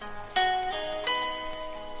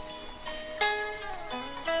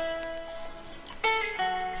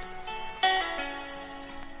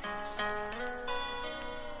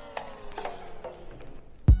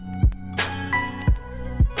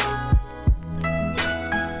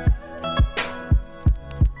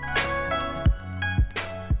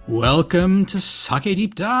Welcome to Sake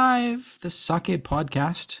Deep Dive, the sake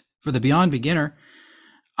podcast for the Beyond Beginner.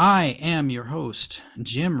 I am your host,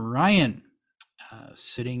 Jim Ryan,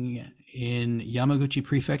 sitting in Yamaguchi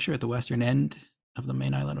Prefecture at the western end of the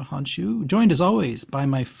main island of Honshu, joined as always by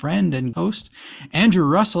my friend and host, Andrew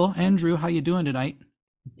Russell. Andrew, how you doing tonight?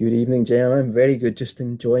 Good evening, Jem. I'm very good. Just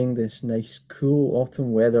enjoying this nice, cool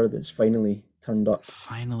autumn weather that's finally turned up.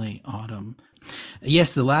 Finally, autumn.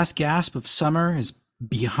 Yes, the last gasp of summer is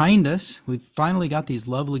behind us. We've finally got these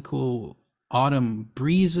lovely, cool autumn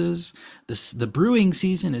breezes. The brewing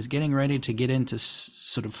season is getting ready to get into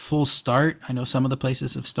sort of full start. I know some of the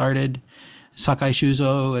places have started. Sakai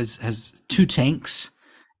Shuzo has two tanks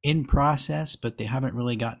in process, but they haven't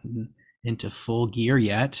really gotten into full gear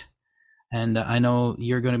yet. And I know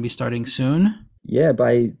you're going to be starting soon. Yeah,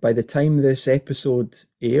 by the time this episode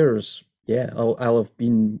airs, I'll have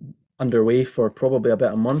been underway for probably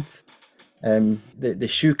about a month. The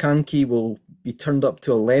Shukanki will be turned up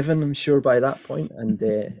to 11, I'm sure, by that point, and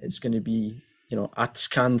it's going to be,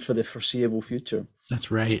 Atsukan for the foreseeable future. That's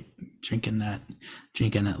right. Drinking that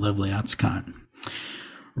lovely Atsukan.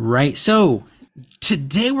 Right. So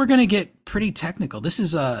today we're going to get pretty technical. This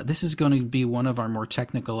is going to be one of our more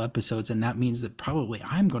technical episodes, and that means that probably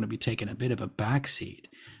I'm going to be taking a bit of a backseat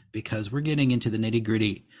because we're getting into the nitty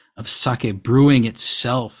gritty of sake brewing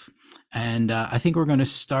itself. And I think we're going to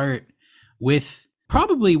start with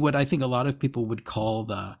probably what I think a lot of people would call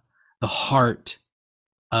the heart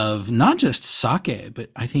of not just sake, but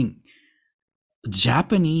I think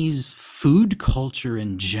Japanese food culture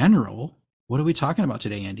in general. What are we talking about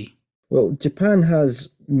today, Andy? Well, Japan has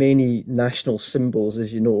many national symbols,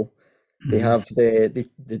 as you know. They have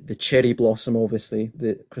the cherry blossom, obviously,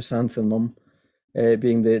 the chrysanthemum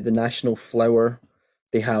being the national flower.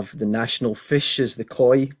 They have the national fish as the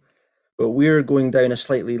koi, but we're going down a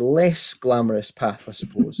slightly less glamorous path, I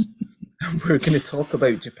suppose. And we're going to talk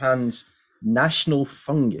about Japan's national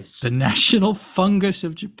fungus. The national fungus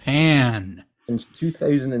of Japan. Since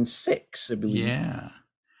 2006, I believe. Yeah.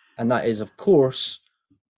 And that is, of course,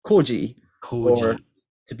 koji. Or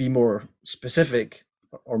to be more specific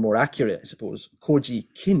or more accurate, I suppose,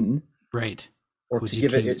 koji kin. Right. Or koji to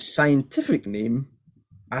give it its scientific name,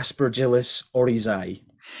 Aspergillus oryzae.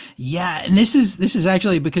 Yeah, and this is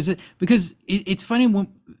actually because it's funny when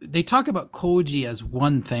they talk about koji as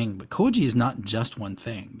one thing, but koji is not just one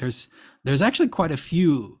thing. There's actually quite a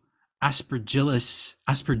few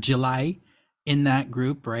aspergilli in that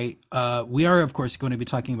group, right? We are of course going to be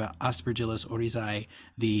talking about Aspergillus oryzae,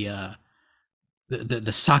 the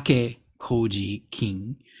sake koji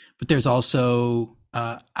king, but there's also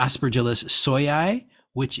Aspergillus soyai,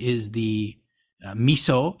 which is the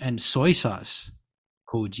miso and soy sauce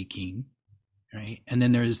koji king, right? And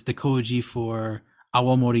then there's the koji for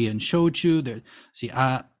awamori and shochu.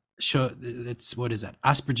 That's what is that?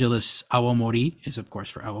 Aspergillus awamori is of course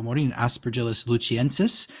for awamori, and Aspergillus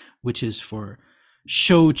luchiensis, which is for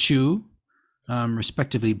shochu,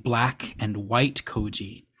 respectively black and white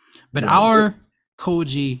koji. But our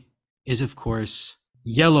koji is of course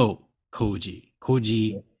yellow koji.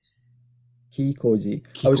 Kikoji.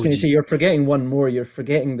 I was going to say, you're forgetting one more. You're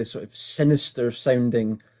forgetting the sort of sinister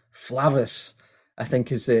sounding flavus, I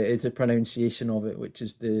think is the pronunciation of it, which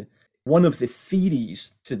is one of the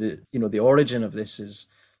theories to the origin of this is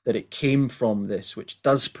that it came from this, which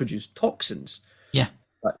does produce toxins. Yeah.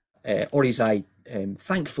 But oryzae,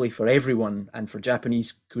 thankfully for everyone and for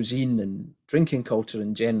Japanese cuisine and drinking culture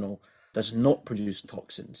in general, does not produce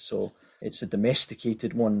toxins. So it's a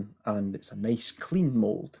domesticated one and it's a nice clean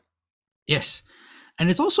mold. Yes.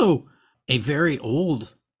 And it's also a very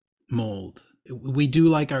old mold. We do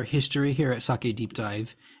like our history here at Sake Deep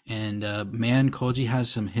Dive, and man, koji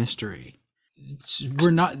has some history.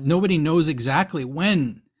 Nobody knows exactly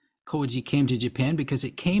when koji came to Japan because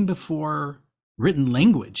it came before written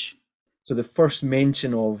language. So the first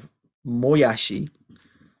mention of moyashi,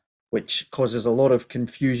 which causes a lot of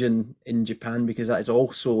confusion in Japan because that is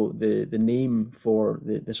also the name for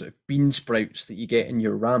the sort of bean sprouts that you get in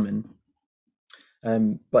your ramen.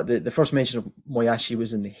 But the first mention of moyashi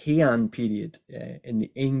was in the Heian period, in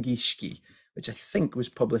the Engi Shiki, which I think was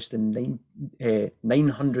published in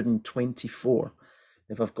 924,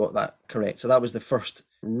 if I've got that correct. So that was the first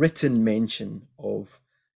written mention of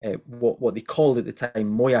what they called at the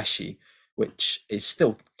time moyashi, which is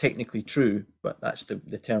still technically true, but that's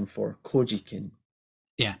the term for kojikin.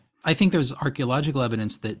 Yeah. I think there's archaeological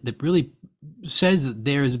evidence that really says that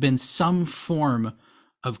there has been some form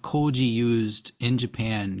of koji used in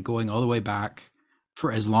Japan going all the way back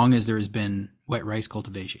for as long as there has been wet rice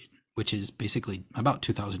cultivation, which is basically about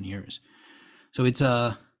 2,000 years. So it's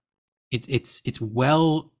it's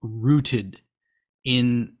well rooted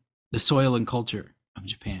in the soil and culture of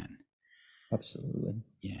Japan. Absolutely.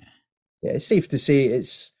 Yeah. Yeah, it's safe to say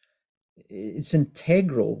it's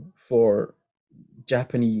integral for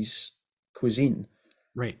Japanese cuisine.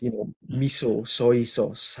 Right. You know, Yeah. miso, soy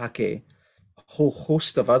sauce, sake, a whole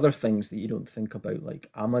host of other things that you don't think about,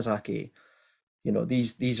 like amazake. You know,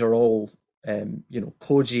 these are all you know,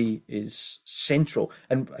 koji is central.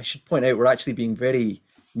 And I should point out we're actually being very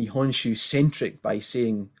Nihonshu centric by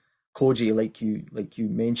saying koji, like you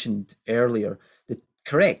mentioned earlier. The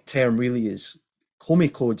correct term really is komi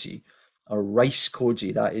koji or rice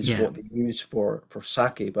koji. That is Yeah. what they use for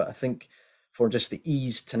sake. But I think for just the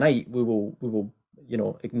ease tonight, we will you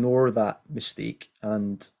know, ignore that mistake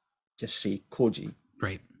and just say koji.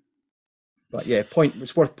 Right. But yeah,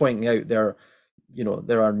 it's worth pointing out there, you know,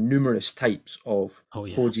 there are numerous types of Oh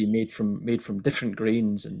yeah. koji made from different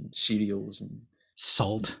grains and cereals and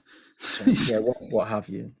Salt. salt. Yeah, what have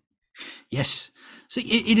you. Yes. So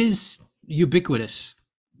it is ubiquitous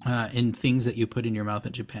in things that you put in your mouth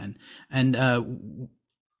in Japan. And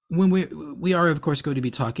when we are of course going to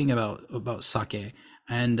be talking about sake.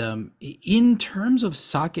 And in terms of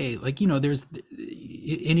sake, like, you know, there's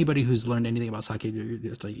anybody who's learned anything about sake,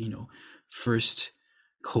 there's like, you know, first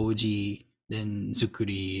koji, then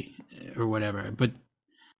zukuri or whatever. But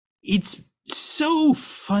it's so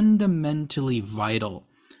fundamentally vital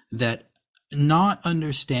that not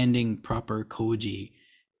understanding proper koji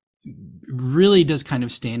really does kind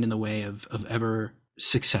of stand in the way of ever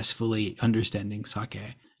successfully understanding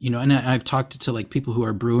sake. You know, and I've talked to like people who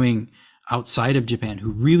are brewing outside of Japan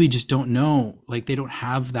who really just don't know, like they don't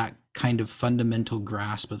have that kind of fundamental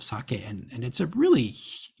grasp of sake, and it's a really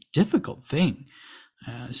difficult thing.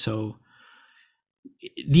 So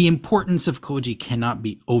the importance of koji cannot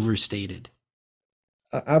be overstated.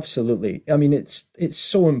 Absolutely. I mean, it's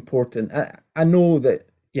so important. I know that,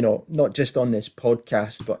 you know, not just on this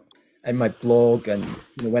podcast, but in my blog and,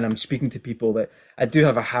 you know, when I'm speaking to people, that I do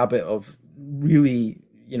have a habit of really,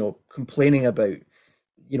 you know, complaining about,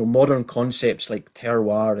 you know, modern concepts like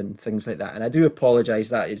terroir and things like that. And I do apologize.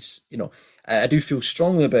 That is, you know, I do feel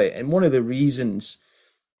strongly about it. And one of the reasons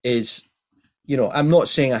is, you know, I'm not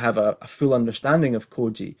saying I have a full understanding of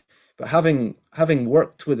koji, but having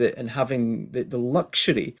worked with it and having the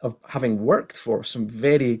luxury of having worked for some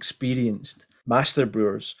very experienced master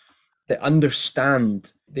brewers that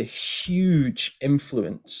understand the huge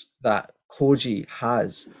influence that koji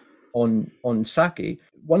has on sake,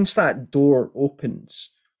 once that door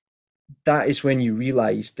opens, that is when you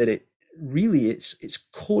realize that it's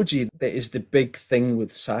koji that is the big thing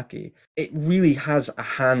with sake. It really has a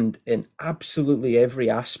hand in absolutely every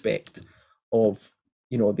aspect of,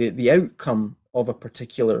 you know, the outcome of a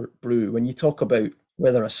particular brew. When you talk about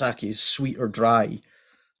whether a sake is sweet or dry,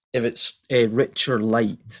 if it's rich or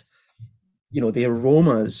light, you know, the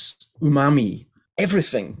aromas, umami,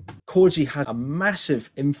 everything. Koji has a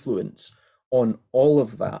massive influence on all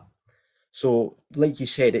of that. So, like you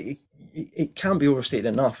said, it can't be overstated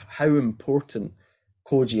enough how important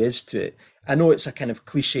koji is to it. I know it's a kind of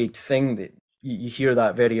cliched thing that you hear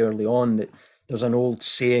that very early on, that there's an old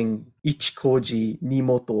saying, ich koji ni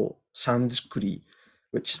moto sanskuri,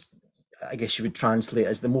 which I guess you would translate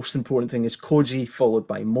as the most important thing is koji, followed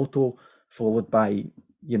by moto, followed by,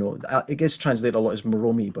 you know, it gets translated a lot as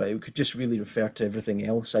moromi, but it could just really refer to everything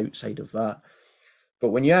else outside of that. But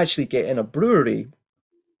when you actually get in a brewery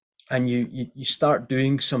and you start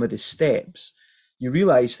doing some of the steps, you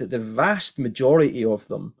realize that the vast majority of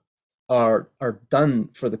them are done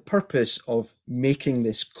for the purpose of making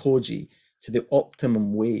this koji to the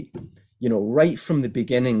optimum way. You know, right from the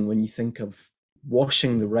beginning, when you think of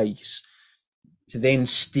washing the rice, to then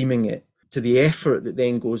steaming it, to the effort that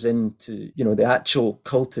then goes into, you know, the actual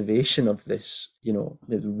cultivation of this, you know,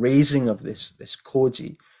 the raising of this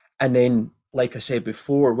koji. And then, like I said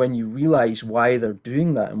before, when you realize why they're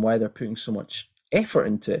doing that and why they're putting so much effort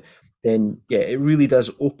into it, then yeah, it really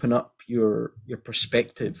does open up your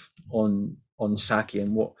perspective on sake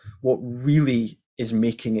and what really is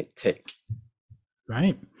making it tick.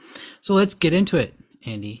 Right. So let's get into it,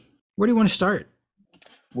 Andy. Where do you want to start?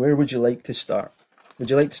 Where would you like to start? Would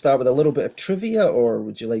you like to start with a little bit of trivia, or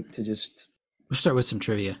would you like to just... Let's start with some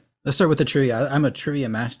trivia. Let's start with the trivia. I'm a trivia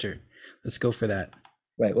master. Let's go for that.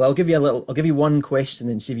 Right. Well, I'll give you one question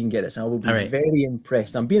and see if you can get it. So I will be very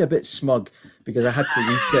impressed. I'm being a bit smug because I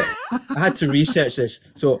had to research this.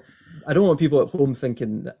 So I don't want people at home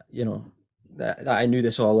thinking that, you know, that I knew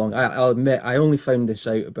this all along. I'll admit I only found this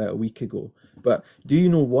out about a week ago. But do you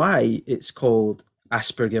know why it's called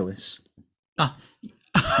aspergillus? Ah.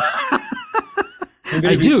 I'm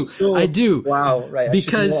going I to be do. I so do. wow. Right, I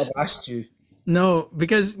should not Because have asked you. no,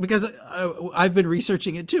 because I've been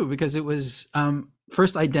researching it too because it was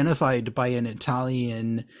first identified by an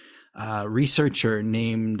Italian researcher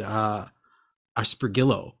named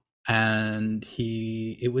Aspergillo, and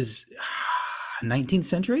he it was 19th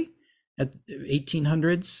century at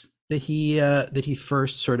 1800s that he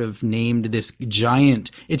first sort of named this giant.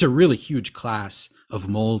 It's a really huge class of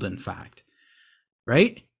mold, in fact,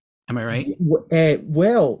 right? Am I right?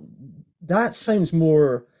 Well, that sounds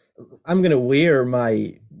more. I'm going to wear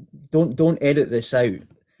my. Don't edit this out.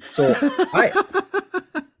 So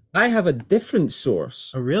I have a different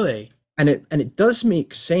source, Oh, really? and it does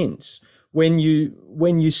make sense when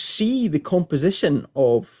you see the composition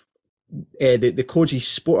of the Koji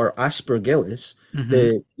sport or Aspergillus, Mm-hmm.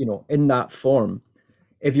 the in that form.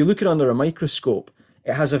 If you look at it under a microscope,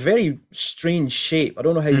 it has a very strange shape. I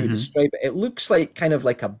don't know how you would Mm-hmm. describe it. It looks like kind of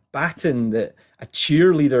like a baton that a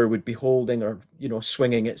cheerleader would be holding or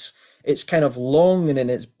swinging. It's kind of long and then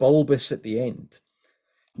it's bulbous at the end.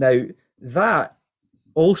 Now that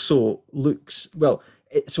also looks well.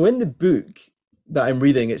 So in the book that I'm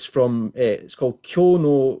reading, it's called Kyo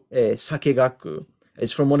no Sakegaku.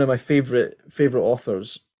 It's from one of my favorite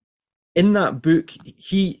authors. In that book,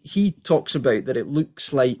 he talks about that it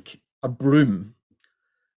looks like a broom,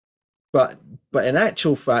 but in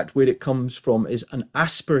actual fact, where it comes from is an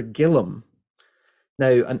aspergillum. Now,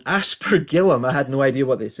 an aspergillum, I had no idea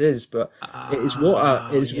what this is, but it is what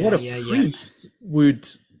Yeah, a yeah, yeah. priest The would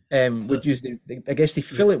use. I guess they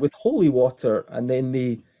fill it with holy water and then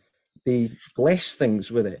they bless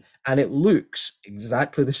things with it, and it looks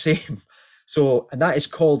exactly the same. So, and that is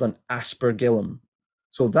called an aspergillum.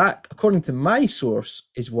 So that, according to my source,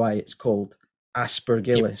 is why it's called Yep.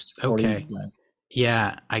 aspergillus or Okay. eggplant.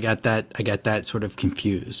 Yeah, I got that. I got that sort of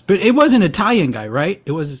confused. But it was an Italian guy, right?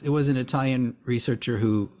 It was an Italian researcher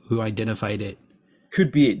who identified it.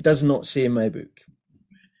 Could be. It does not say in my book.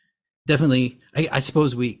 Definitely, I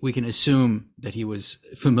suppose we can assume that he was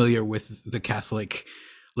familiar with the Catholic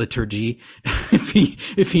liturgy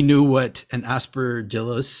if he knew what an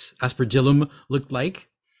aspergillum looked like.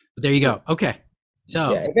 But there you Yeah. go. Okay. Yeah,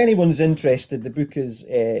 So if anyone's interested, the book is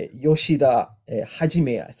Yoshida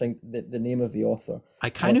Hajime, I think the name of the author, I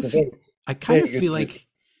and kind it's of a feel very I kind very of good feel book. like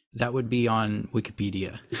that would be on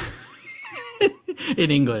Wikipedia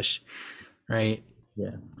in English, right?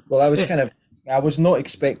 Yeah. Well, I was not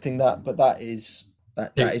expecting that, but that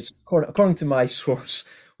There, is according to my source.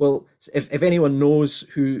 Well, if anyone knows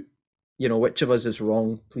who, which of us is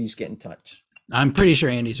wrong, please get in touch. I'm pretty sure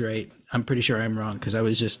Andy's right. I'm pretty sure I'm wrong because I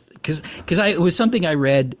was just because I it was something I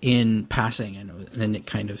read in passing and then it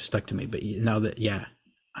kind of stuck to me. But now that yeah,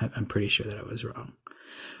 I'm pretty sure that I was wrong.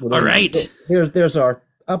 Well, All then right. there's our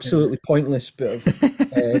absolutely pointless bit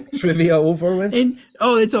of trivia over with. And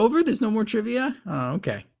oh, it's over. There's no more trivia. Oh,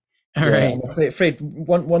 okay. All Yeah, right. I'm afraid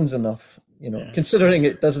one's enough. Yeah. Considering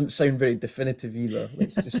it doesn't sound very definitive either.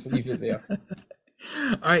 Let's just leave it there.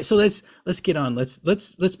 All right. So let's get on.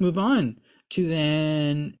 Let's move on to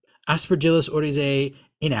then Aspergillus oryzae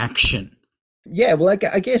in action. Yeah, well,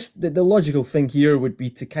 I guess the logical thing here would be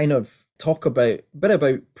to kind of talk a bit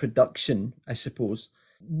about production, I suppose.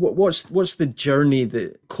 What's the journey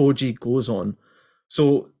that koji goes on?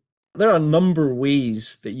 So there are a number of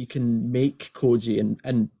ways that you can make koji,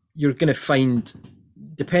 and you're going to find,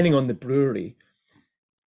 depending on the brewery,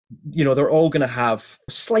 they're all going to have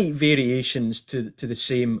slight variations to the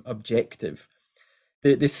same objective.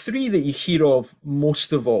 The three that you hear of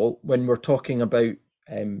most of all when we're talking about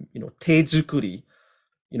teizukuri,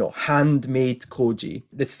 handmade koji.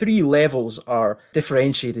 The three levels are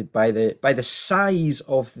differentiated by the size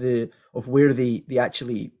of where they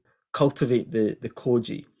actually cultivate the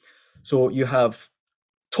koji. So you have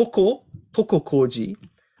toko koji,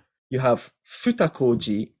 you have futa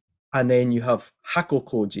koji, and then you have hako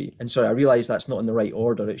koji. And sorry, I realize that's not in the right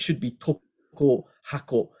order. It should be toko,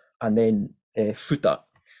 hako, and then futa.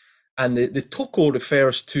 And the toko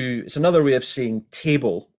refers to, it's another way of saying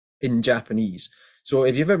table in Japanese. So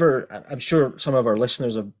if you've ever, I'm sure some of our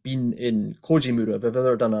listeners have been in Kojimura, if they've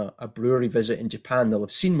ever done a brewery visit in Japan, they'll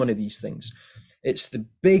have seen one of these things. It's the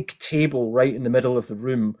big table right in the middle of the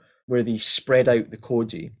room where they spread out the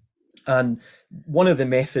koji. And one of the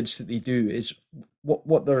methods that they do is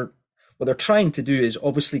what they're trying to do is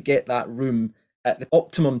obviously get that room at the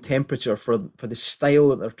optimum temperature for the style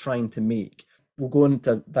that they're trying to make. We'll go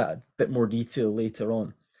into that a bit more detail later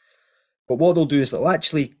on. But what they'll do is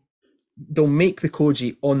they'll make the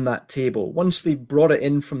koji on that table. Once they've brought it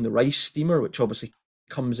in from the rice steamer, which obviously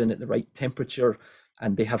comes in at the right temperature,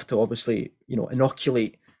 and they have to obviously,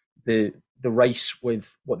 inoculate the rice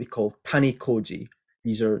with what they call tani koji.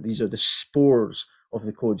 These are the spores of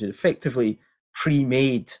the koji, effectively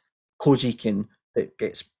pre-made kojikin that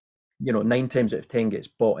gets, 9 times out of 10 gets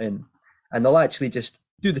bought in, and they'll actually just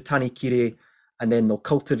do the tanikire, and then they'll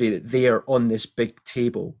cultivate it there on this big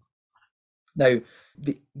table. Now,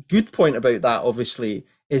 the good point about that, obviously,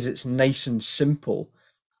 is it's nice and simple,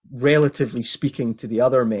 relatively speaking to the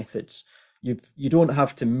other methods. You don't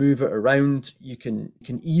have to move it around. You can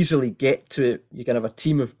easily get to it. You can have a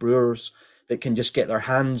team of brewers that can just get their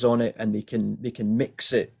hands on it, and they can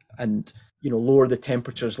mix it and lower the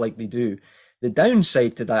temperatures like they do. The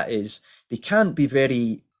downside to that is they can't be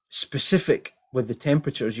very specific with the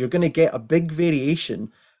temperatures. You're going to get a big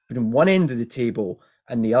variation between one end of the table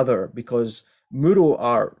and the other, because muro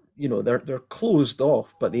are, they're closed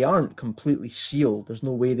off, but they aren't completely sealed. There's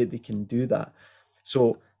no way that they can do that.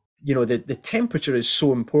 So the temperature is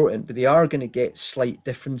so important, but they are going to get slight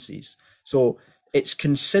differences. So it's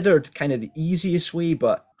considered kind of the easiest way,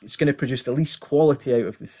 but it's going to produce the least quality out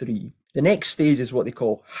of the three. The next stage is what they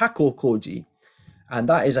call hako koji, and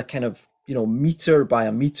that is a kind of meter by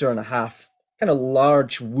a meter and a half, kind of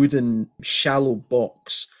large wooden shallow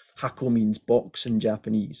box. Hako means box in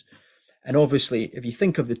Japanese. And obviously, if you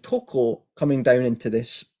think of the toko coming down into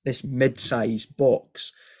this mid-sized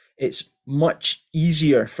box, it's much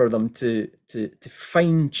easier for them to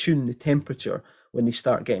fine-tune the temperature when they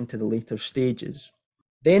start getting to the later stages.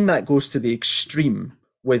 Then that goes to the extreme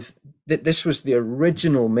with this was the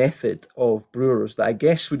original method of brewers that I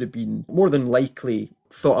guess would have been more than likely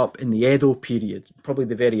thought up in the Edo period, probably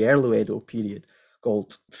the very early Edo period,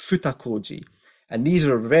 called futakoji. And these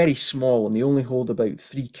are very small, and they only hold about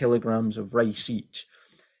 3 kilograms of rice each.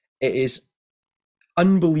 It is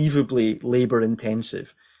unbelievably labor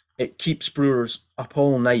intensive. It keeps brewers up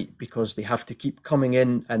all night because they have to keep coming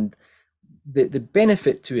in, and the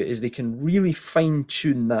benefit to it is they can really fine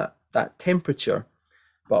tune that temperature.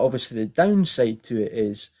 But obviously the downside to it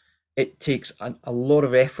is it takes a lot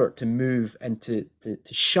of effort to move and to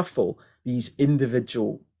shuffle these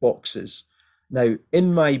individual boxes. Now,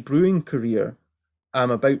 in my brewing career,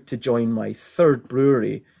 I'm about to join my third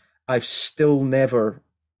brewery. I've still never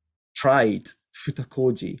tried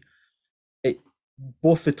futakoji.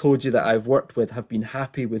 Both the toji that I've worked with have been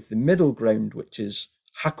happy with the middle ground, which is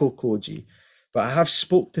hakokoji. But I have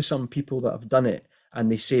spoke to some people that have done it, and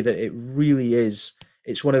they say that it really is.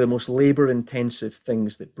 It's one of the most labor-intensive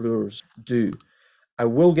things that brewers do. I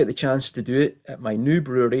will get the chance to do it at my new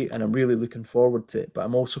brewery, and I'm really looking forward to it. But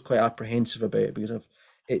I'm also quite apprehensive about it because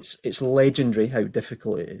it's legendary how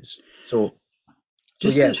difficult it is. So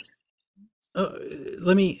yeah.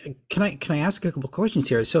 Can I ask a couple questions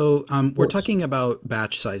here? So we're talking about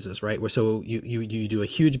batch sizes, right? So you do a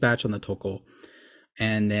huge batch on the toko,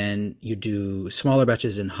 and then you do smaller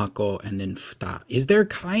batches in hako and then futa. Is there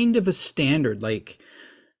kind of a standard, like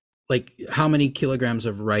how many kilograms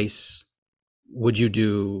of rice would you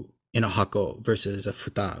do in a hako versus a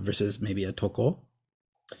futa versus maybe a toko?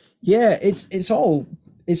 Yeah, it's all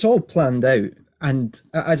planned out, and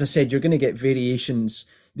as I said, you're going to get variations.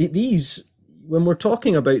 These, when we're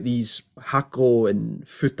talking about these hako and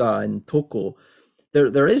futa and toko,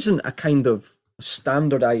 there isn't a kind of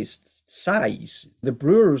standardized size. The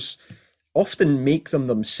brewers often make them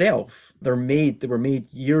themselves. They were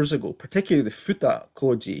made years ago, particularly the futa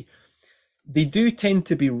koji. They do tend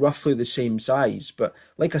to be roughly the same size, but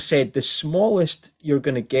like I said, the smallest you're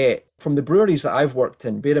going to get from the breweries that I've worked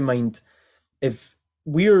in, bear in mind,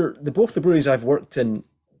 both the breweries I've worked in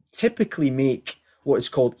typically make what is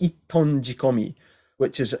called iton jikomi,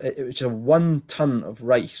 which is a 1 ton of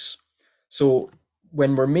rice. So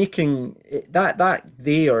when we're making it, that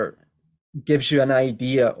there gives you an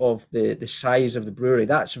idea of the size of the brewery.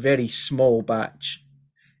 That's very small batch.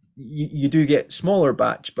 You do get smaller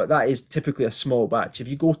batch, but that is typically a small batch. If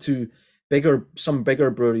you go to some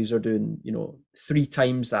bigger breweries are doing 3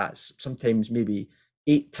 times that, sometimes maybe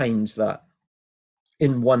 8 times that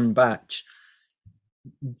in one batch.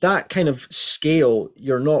 That kind of scale,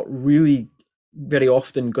 you're not really very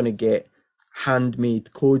often going to get handmade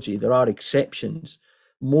koji. There are exceptions.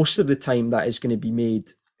 Most of the time that is going to be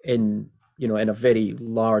made in a very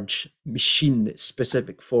large machine that's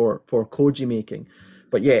specific for koji making.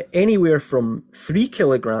 But yeah, anywhere from 3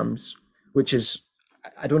 kilograms, which is,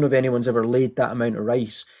 I don't know if anyone's ever laid that amount of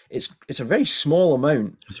rice. It's a very small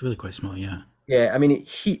amount. It's really quite small, yeah. Yeah, I mean, it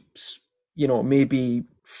heaps, maybe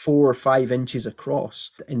 4 or 5 inches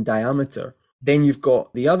across in diameter. Then you've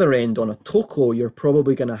got the other end on a toko, you're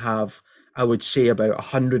probably going to have, I would say, about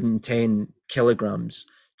 110 kilograms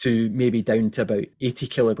to maybe down to about 80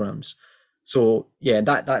 kilograms. So yeah,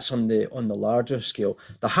 that's on the larger scale.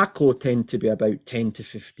 The hako tend to be about 10 to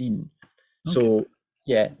 15. Okay. So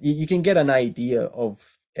Yeah, you can get an idea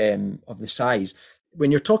of the size.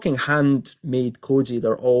 When you're talking handmade koji,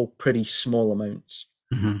 they're all pretty small amounts.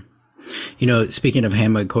 Hmm. Speaking of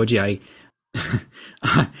handmade koji,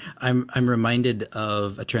 I'm reminded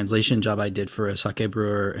of a translation job I did for a sake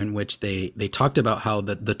brewer in which they talked about how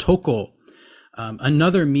the toko,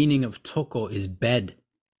 another meaning of toko is bed,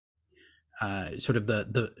 sort of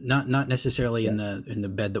the not necessarily Yeah, in the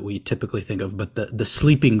bed that we typically think of, but the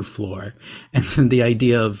sleeping floor, and so the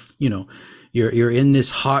idea of you're in this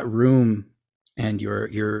hot room and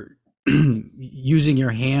you're using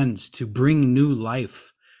your hands to bring new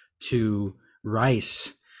life to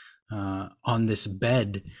rice on this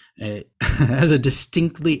bed. It has a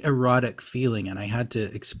distinctly erotic feeling, and I had to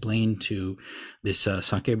explain to this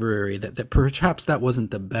sake brewery that perhaps that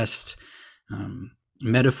wasn't the best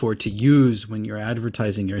metaphor to use when you're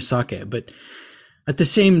advertising your sake, but at the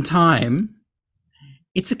same time,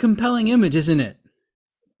 it's a compelling image, isn't it?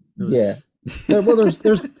 It yeah. was.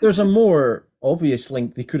 Well, there's a more obvious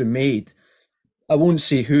link they could have made. I won't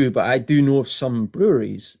say who, but I do know of some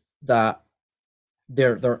breweries that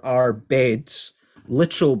there are beds,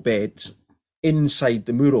 literal beds, inside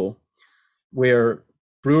the mural where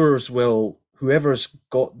brewers will, whoever's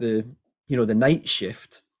got the night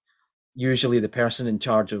shift, usually the person in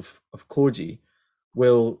charge of koji,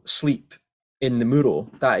 will sleep in the mural.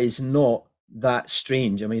 That is not that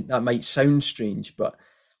strange. I mean, that might sound strange, but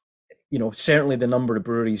certainly the number of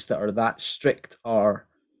breweries that are that strict are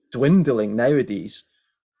dwindling nowadays.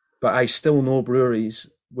 But I still know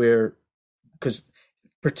breweries where, because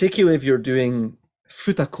particularly if you're doing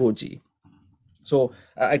futakoji, so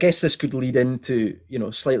I guess this could lead into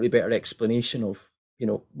slightly better explanation of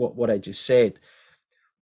what I just said.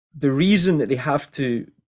 The reason that they have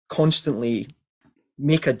to constantly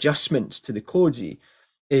make adjustments to the koji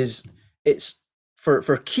is it's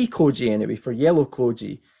for key koji anyway, for yellow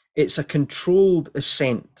koji, it's a controlled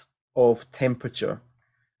ascent of temperature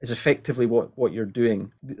is effectively what you're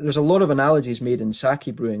doing. There's a lot of analogies made in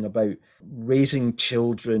sake brewing about raising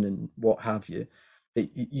children and what have you, that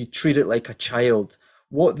you treat it like a child.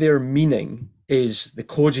 What they're meaning is the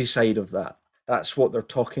koji side of that. That's what they're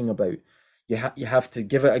talking about. You have to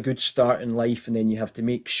give it a good start in life, and then you have to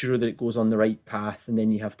make sure that it goes on the right path, and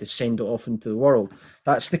then you have to send it off into the world.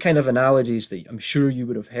 That's the kind of analogies that I'm sure you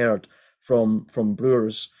would have heard from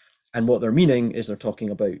brewers, and what they're meaning is they're talking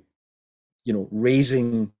about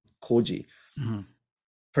raising koji, Mhm.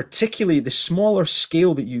 particularly the smaller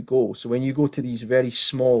scale that you go. So when you go to these very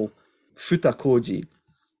small futa koji,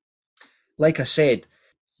 like I said,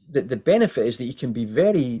 the benefit is that you can be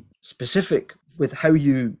very specific with how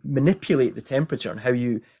you manipulate the temperature and how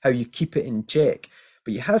you keep it in check.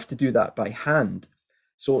 But you have to do that by hand.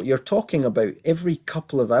 So you're talking about every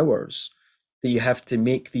couple of hours that you have to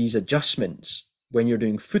make these adjustments when you're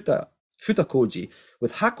doing futa koji.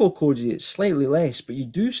 With hako koji, it's slightly less, but you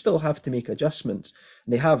do still have to make adjustments.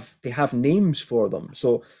 And they have names for them.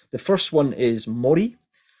 So the first one is mori.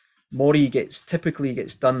 Mori typically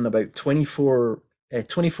gets done about 24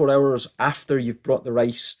 hours after you've brought the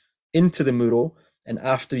rice into the muro and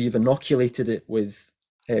after you've inoculated it with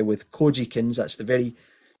kojikins. That's the very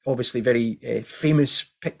obviously very famous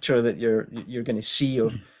picture that you're going to see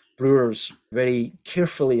of brewers very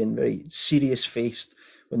carefully and very serious faced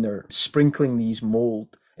when they're sprinkling this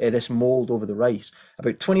mold over the rice.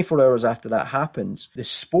 About 24 hours after that happens, the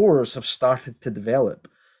spores have started to develop.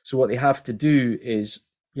 So what they have to do is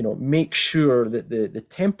make sure that the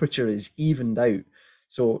temperature is evened out.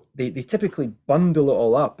 So they typically bundle it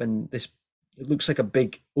all up, and it looks like a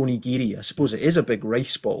big onigiri. I suppose it is a big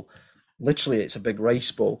rice ball. Literally, it's a big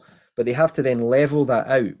rice ball. But they have to then level that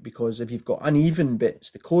out, because if you've got uneven bits,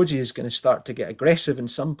 the koji is going to start to get aggressive in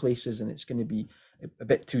some places, and it's going to be a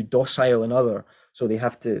bit too docile in other. So they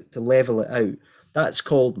have to level it out. That's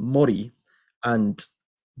called mori, and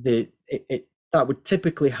that would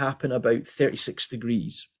typically happen about 36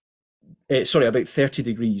 degrees. Sorry, about 30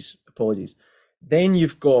 degrees. Apologies. Then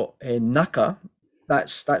you've got naka.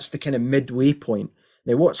 That's the kind of midway point.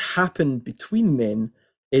 Now, what's happened between then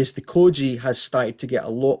is the koji has started to get a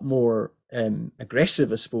lot more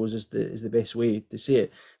aggressive, I suppose is the best way to say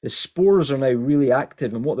it. The spores are now really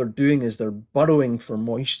active, and what they're doing is they're burrowing for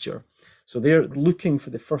moisture. So they're looking for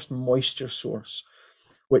the first moisture source,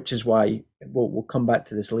 which is why we'll come back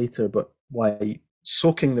to this later, but why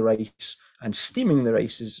soaking the rice and steaming the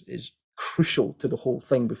rice is crucial to the whole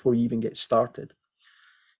thing before you even get started.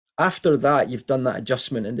 After that, you've done that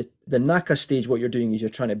adjustment, and the naka stage, what you're doing is you're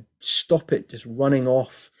trying to stop it just running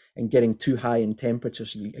off and getting too high in temperature.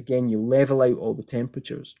 So you level out all the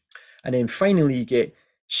temperatures. And then finally you get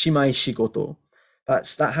shimai shigoto.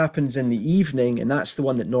 That happens in the evening, and that's the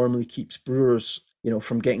one that normally keeps brewers,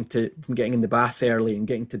 from getting in the bath early and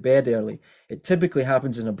getting to bed early. It typically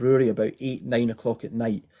happens in a brewery about 8, 9 o'clock at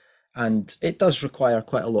night, and it does require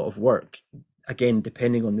quite a lot of work. Again,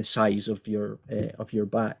 depending on the size of your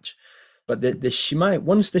batch. But the Shimai,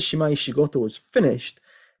 once the Shimai Shigoto is finished,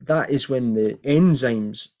 that is when the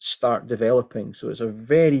enzymes start developing. So it's a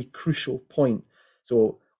very crucial point.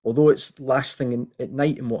 So although it's last thing at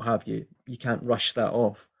night and what have you, you can't rush that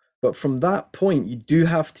off. But from that point, you do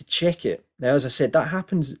have to check it. Now, as I said, that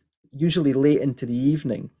happens usually late into the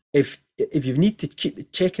evening. If you need to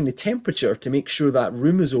keep checking the temperature to make sure that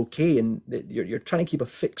room is okay and that you're trying to keep a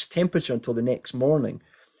fixed temperature until the next morning,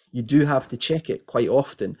 you do have to check it quite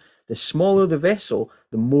often. The smaller the vessel,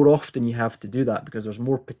 the more often you have to do that because there's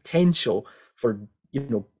more potential for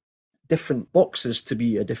different boxes to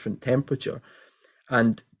be a different temperature.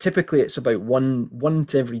 And typically it's about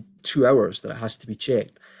once every 2 hours that it has to be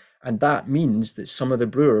checked. And that means that some of the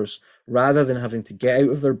brewers, rather than having to get out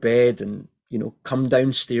of their bed and come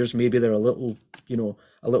downstairs, maybe they're a little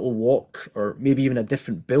walk, or maybe even a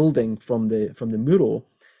different building from the Muro,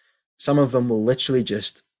 some of them will literally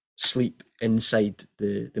just sleep inside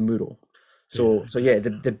the Muro. So yeah,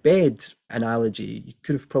 the bed analogy, you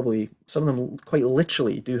could have probably, some of them quite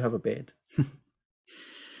literally do have a bed.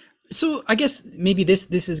 So I guess maybe this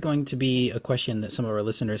is going to be a question that some of our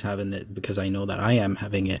listeners have, and that because I know that I am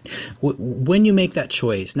having it. When you make that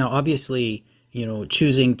choice, now obviously,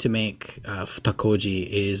 choosing to make futakoji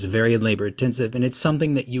is very labor intensive, and it's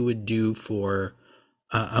something that you would do for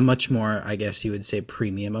a much more, I guess you would say,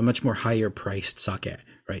 premium, a much more higher priced sake,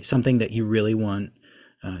 right? Something that you really want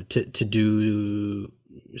to do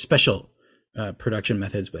special production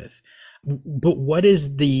methods with. But what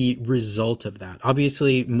is the result of that?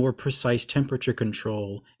 Obviously, more precise temperature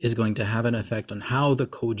control is going to have an effect on how the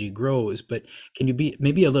koji grows, but can you be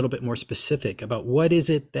maybe a little bit more specific about what is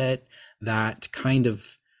it that kind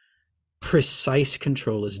of precise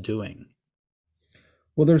control is doing?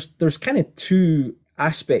 Well, there's kind of two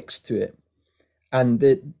aspects to it, and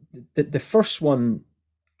the first one,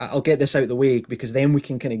 I'll get this out of the way because then we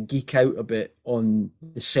can kind of geek out a bit on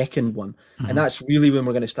the second one, and Mhm. that's really when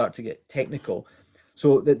we're going to start to get technical.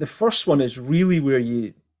 So the first one is really where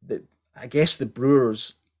I guess the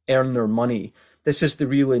brewers earn their money. This is the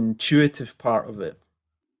real intuitive part of it.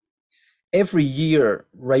 Every year,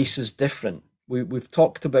 rice is different. We've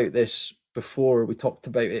talked about this before. We talked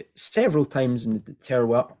about it several times in the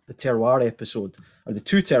terroir episode, or the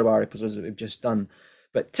two terroir episodes that we've just done.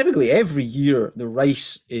 But typically, every year the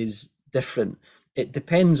rice is different. It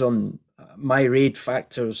depends on myriad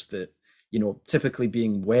factors that typically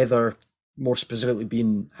being weather, more specifically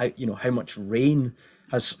being how much rain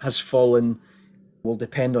has fallen, will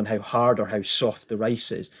depend on how hard or how soft the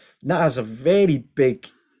rice is. And that has a very big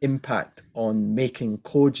impact on making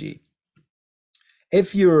koji.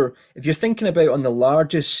 If you're thinking about on the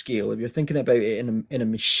largest scale, if you're thinking about it in a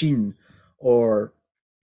machine, or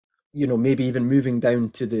maybe even moving down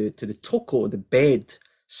to the toko, the bed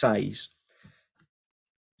size.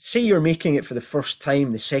 Say you're making it for the first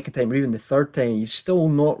time, the second time, or even the third time, you've still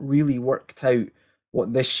not really worked out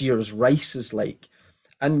what this year's rice is like.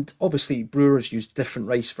 And obviously, brewers use different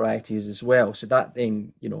rice varieties as well. So that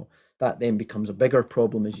then becomes a bigger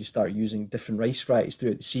problem as you start using different rice varieties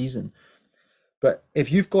throughout the season. But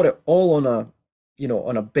if you've got it all on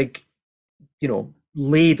a big,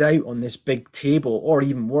 laid out on this big table, or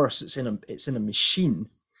even worse, it's in a machine,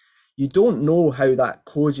 you don't know how that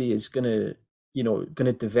koji is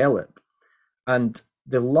gonna develop. And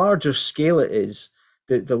the larger scale it is,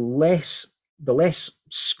 the less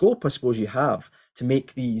scope I suppose you have to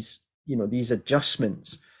make these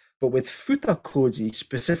adjustments. But with futakoji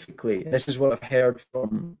specifically, this is what I've heard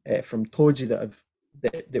from toji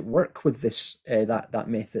that work with that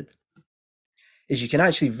method, is you can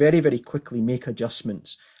actually very, very quickly make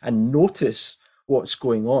adjustments and notice what's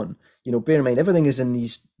going on. Bear in mind everything is in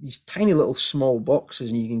these tiny little small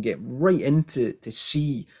boxes, and you can get right into to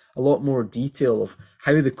see a lot more detail of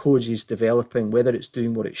how the koji is developing, whether it's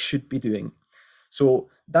doing what it should be doing. So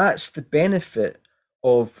that's the benefit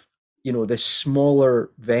of the smaller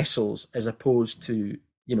vessels as opposed to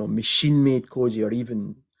machine-made koji, or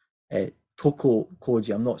even uh, toko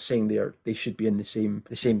koji. I'm not saying they should be in the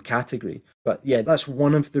same category, but yeah, that's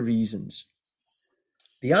one of the reasons.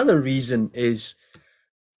 The other reason is,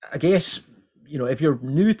 I guess, if you're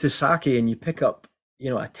new to sake and you pick up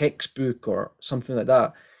a textbook or something like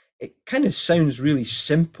that, it kind of sounds really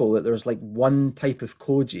simple that there's like one type of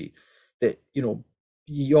koji that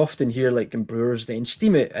you often hear, like in brewers then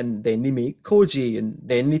steam it and then they make koji and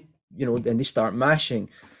then they start mashing.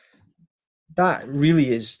 that really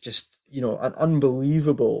is just, an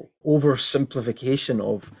unbelievable oversimplification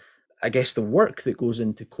of, I guess, the work that goes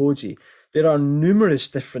into koji. There are numerous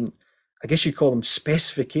different, I guess you call them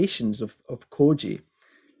specifications of koji,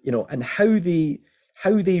 and how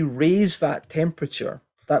they raise that temperature,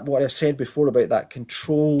 that what I said before about that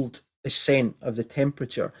controlled ascent of the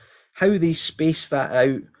temperature, how they space that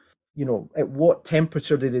out, at what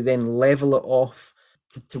temperature do they then level it off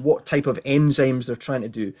to what type of enzymes they're trying to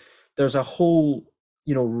do. There's a whole,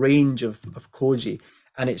 range of koji,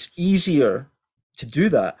 and it's easier to do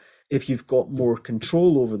that if you've got more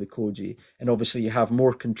control over the koji. And obviously you have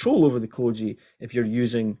more control over the koji if you're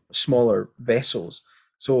using smaller vessels.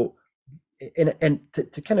 So, and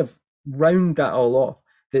to kind of round that all off,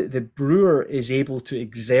 the brewer is able to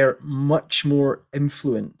exert much more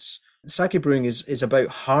influence. Sake brewing is about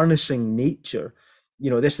harnessing nature.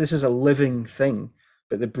 This is a living thing,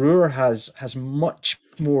 but the brewer has much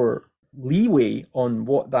more leeway on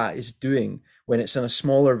what that is doing when it's in a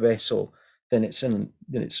smaller vessel than it's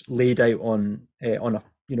laid out on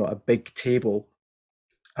a big table,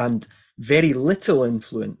 and very little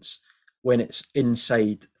influence when it's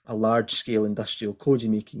inside a large scale industrial koji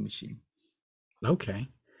making machine. Okay.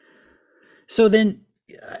 So then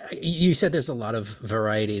you said there's a lot of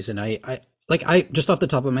varieties, and I just off the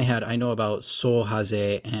top of my head, I know about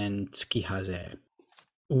sohaze and tsukihaze.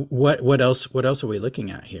 What else are we looking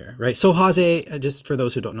at here, right? Sohaze, just for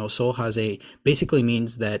those who don't know, sohaze basically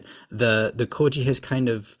means that the koji has kind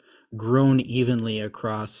of grown evenly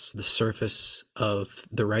across the surface of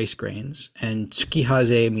the rice grains, and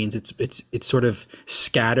tsukihaze means it's sort of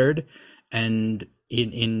scattered and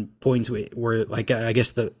in points where like I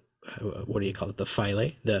guess the what do you call it, the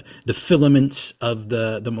fillet, the filaments of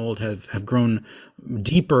the mold have grown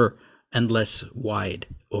deeper and less wide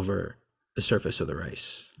over the surface of the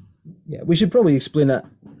rice. Yeah, we should probably explain that,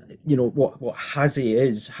 what haze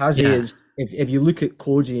is. Haze Yeah. is, if you look at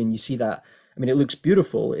koji and you see that, I mean, it looks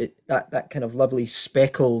beautiful. That kind of lovely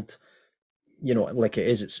speckled, like it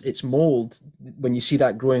is, it's mold. When you see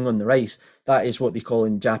that growing on the rice, that is what they call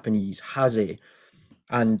in Japanese haze.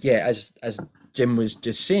 And yeah, as Jim was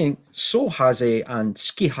just saying, sohaze and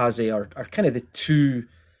skihaze are kind of the two,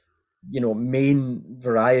 main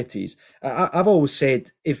varieties. I've always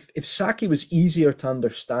said, if sake was easier to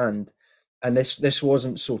understand and this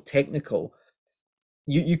wasn't so technical,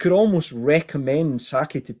 you could almost recommend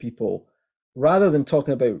sake to people rather than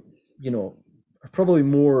talking about, are probably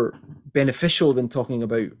more beneficial than talking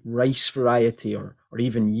about rice variety or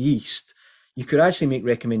even yeast. You could actually make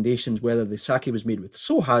recommendations whether the sake was made with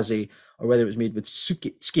sohaze or whether it was made with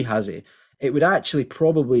skihaze. It would actually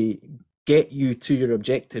probably get you to your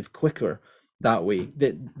objective quicker that way.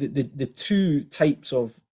 The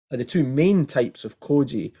two main types of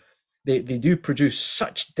koji, they do produce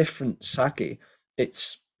such different sake.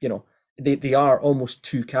 It's, they are almost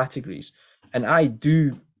two categories. And I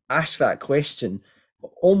do ask that question.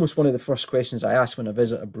 Almost one of the first questions I ask when I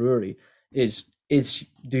visit a brewery is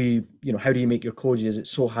how do you make your koji? Is it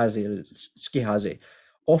sohaze or is it skihaze?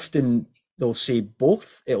 Often they'll say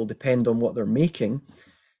both. It'll depend on what they're making.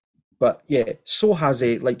 But yeah,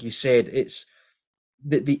 sohaze, like you said, it's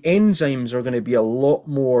the enzymes are going to be a lot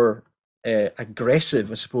more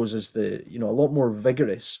aggressive, I suppose, as a lot more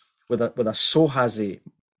vigorous with a sohaze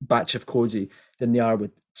batch of koji than they are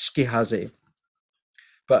with skihaze.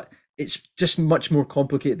 But it's just much more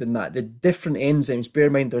complicated than that. The different enzymes, bear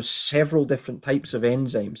in mind, there's several different types of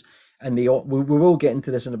enzymes, and we will get into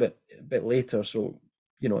this in a bit later, so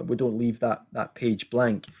we don't leave that page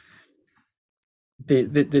blank. The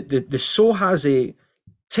sohaze,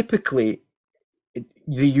 typically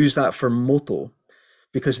they use that for moto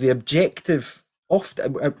because the objective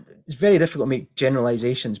often, it's very difficult to make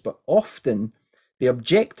generalizations, but often the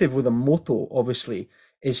objective with a moto obviously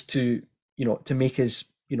is to make as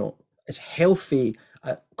healthy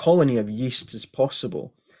a colony of yeast as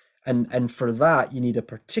possible, and for that you need a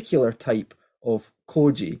particular type of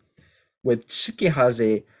koji. With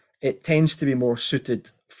tsukihaze, it tends to be more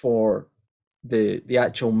suited for the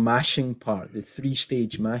actual mashing part, the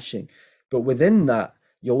three-stage mashing. But within that,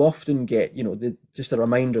 you'll often get, just a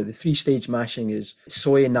reminder, the three-stage mashing is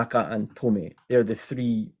soy, naka, and tome. They're the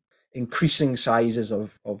three increasing sizes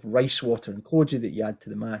of rice water and koji that you add to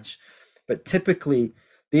the mash. But typically,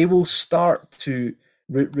 they will start to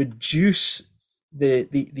reduce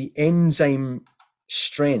the enzyme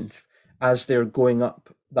strength as they're going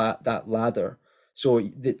up that ladder. So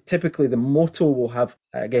typically the moto will have,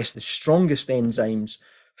 I guess, the strongest enzymes,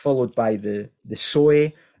 followed by the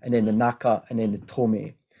soy, and then the naka, and then the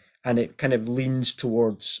tome. And it kind of leans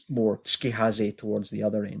towards more tsukihaze towards the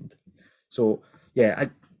other end. So yeah,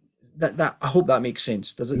 that I hope that makes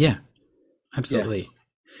sense. Does it? Yeah, Yeah. absolutely.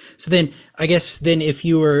 So then, I guess then if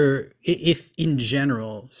you were, if in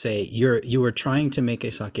general, say you were trying to make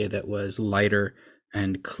a sake that was lighter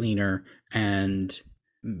and cleaner and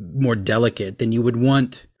more delicate, then you would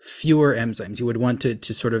want fewer enzymes. You would want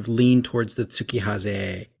to sort of lean towards the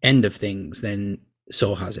tsukihaze end of things than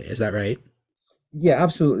sohaze. Is that right? Yeah,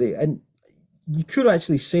 absolutely. And you could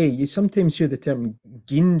actually say you sometimes hear the term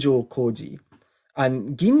ginjo koji,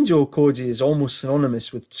 and ginjo koji is almost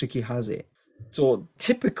synonymous with tsukihaze. So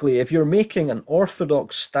typically, if you're making an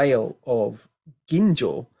orthodox style of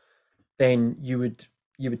ginjo, then you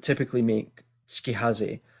would typically make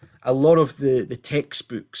tsukihaze. A lot of the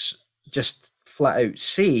textbooks just flat out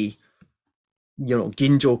say,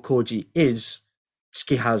 ginjo koji is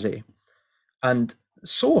tsukihaze, and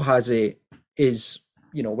sohaze is,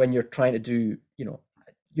 when you're trying to do,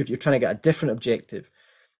 you're trying to get a different objective.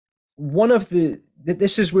 One of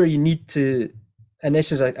this is where you need to, and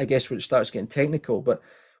this is, I guess, where it starts getting technical, but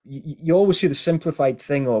you always hear the simplified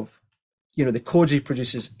thing of, the koji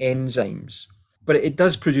produces enzymes, but it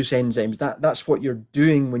does produce enzymes. That's what you're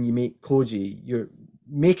doing when you make koji. You're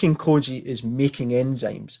making koji is making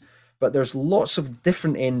enzymes, but there's lots of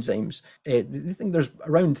different enzymes. I think there's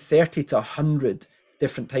around 30 to 100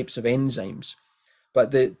 different types of enzymes,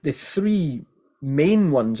 but the three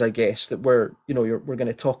main ones, I guess, that we're going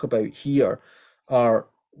to talk about here are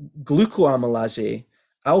glucoamylase,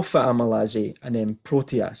 alpha amylase, and then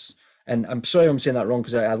protease. And I'm sorry I'm saying that wrong,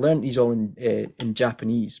 because I learned these all in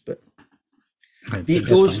Japanese. But I think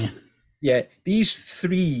that's fine. Yeah. yeah, these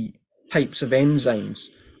three types of enzymes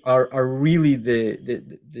are really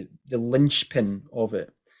the linchpin of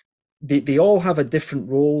it. They all have a different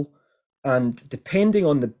role, and depending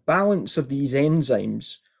on the balance of these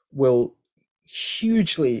enzymes will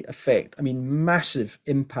hugely affect, I mean, massive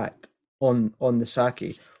impact on the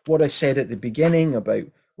sake. What I said at the beginning about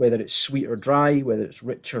whether it's sweet or dry, whether it's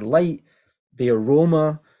rich or light, the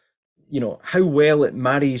aroma, how well it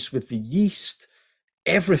marries with the yeast,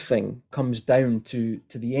 everything comes down to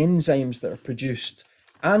the enzymes that are produced,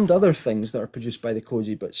 and other things that are produced by the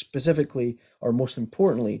koji, but specifically, or most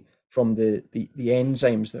importantly, from the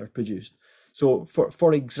enzymes that are produced. So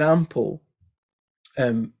for example,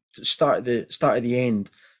 to start at the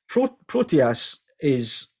end, protease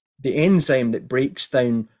is the enzyme that breaks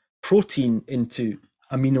down protein into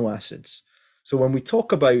amino acids. So when we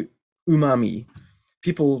talk about umami,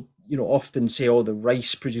 people often say, oh, the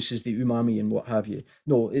rice produces the umami and what have you.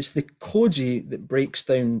 No, it's the koji that breaks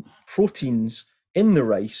down proteins in the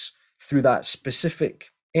rice through that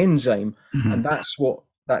specific enzyme, and Mm-hmm.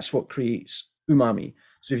 that's what creates umami.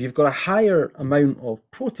 So if you've got a higher amount of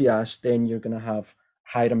protease, then you're going to have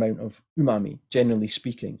higher amount of umami, generally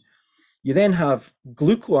speaking. You then have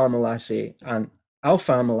glucoamylase and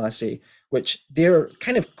alpha amylase, which they're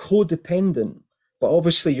kind of codependent, but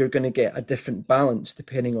obviously you're going to get a different balance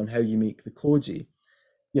depending on how you make the koji.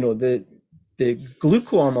 The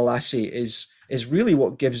glucoamylase is really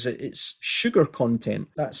what gives it its sugar content.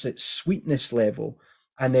 That's its sweetness level.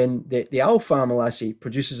 And then the alpha amylase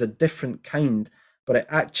produces a different kind, but it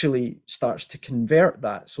actually starts to convert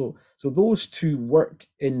that. So those two work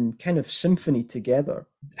in kind of symphony together.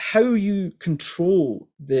 How you control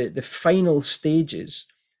the final stages,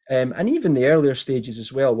 and even the earlier stages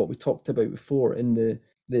as well, what we talked about before in the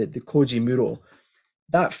koji muro,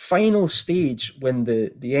 that final stage when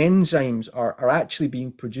the enzymes are actually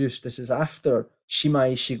being produced, this is after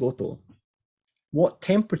shimai shigoto. What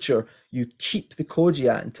temperature you keep the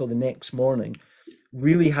koji at until the next morning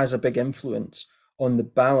really has a big influence on the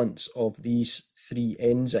balance of these three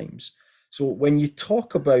enzymes. So when you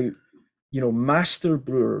talk about, master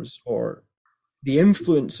brewers or the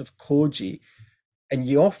influence of koji, and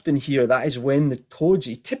you often hear that is when the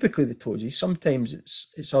toji, typically the toji, sometimes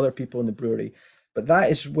it's other people in the brewery, but that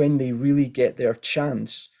is when they really get their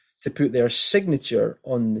chance to put their signature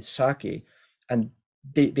on the sake, and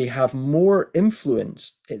they have more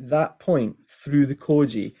influence at that point through the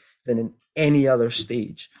koji than in any other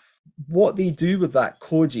stage. What they do with that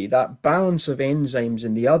koji, that balance of enzymes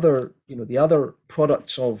and the other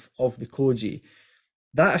products of the koji,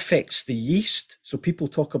 that affects the yeast. So people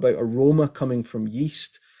talk about aroma coming from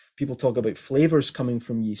yeast. People talk about flavors coming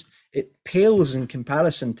from yeast. It pales in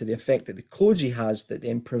comparison to the effect that the koji has, that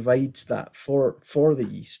then provides that for the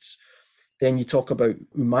yeasts. Then you talk about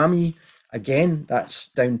umami. Again, that's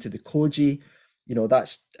down to the koji.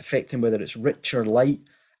 That's affecting whether it's rich or light.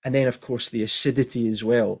 And then, of course, the acidity as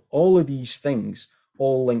well. All of these things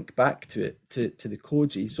all link back to it, to the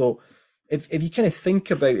koji. So if you kind of think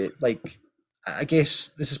about it, like, I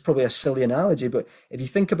guess this is probably a silly analogy, but if you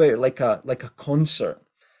think about it like a concert,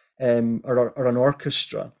 or an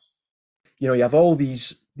orchestra. You know, you have all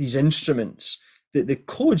these instruments. The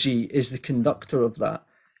koji is the conductor of that.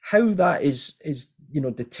 How that is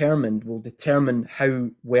determined will determine how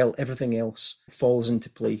well everything else falls into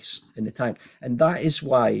place in the tank. And that is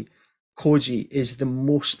why koji is the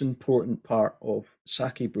most important part of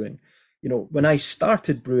sake brewing. You know, when I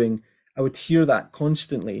started brewing, I would hear that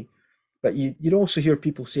constantly, but you'd also hear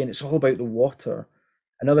people saying it's all about the water,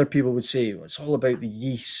 and other people would say well, it's all about the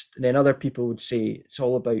yeast, and then other people would say it's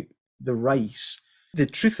all about the rice. The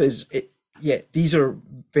truth is, yeah, these are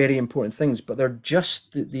very important things, but they're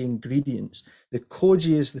just the ingredients. The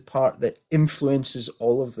koji is the part that influences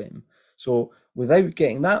all of them. So without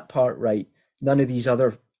getting that part right, none of these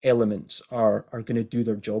other elements are going to do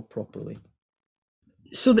their job properly.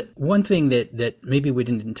 So one thing that maybe we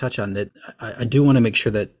didn't touch on that I do want to make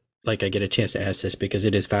sure that like I get a chance to ask this because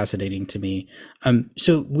it is fascinating to me.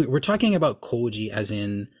 So we're talking about koji as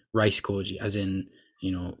in rice koji, as in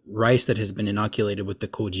rice that has been inoculated with the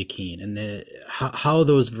koji keen, and how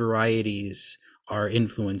those varieties are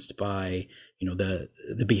influenced by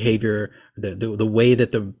the behavior, the way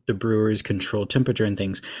that the brewers control temperature and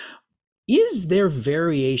things. Is there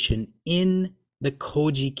variation in the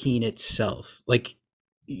koji keen itself? Like,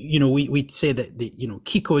 we say that the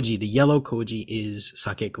kikoji, the yellow koji, is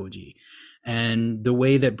sake koji, and the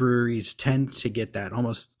way that breweries tend to get that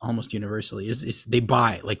almost universally is they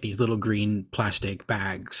buy like these little green plastic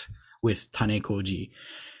bags with tane koji.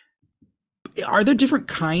 Are there different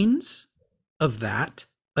kinds of that?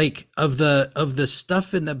 Like of the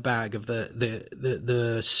stuff in the bag, of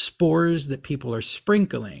the spores that people are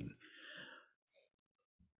sprinkling?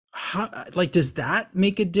 How, like, does that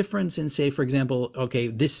make a difference in, say, for example, okay,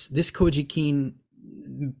 this koji keen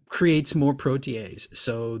creates more protease,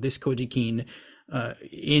 so this koji keen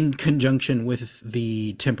in conjunction with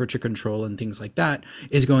the temperature control and things like that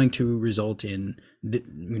is going to result in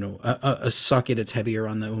a sake that's heavier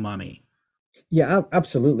on the umami? Yeah,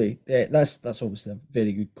 absolutely. That's obviously a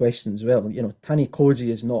very good question as well. You know, tani koji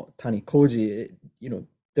is not tani koji.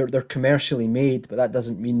 They're commercially made, but that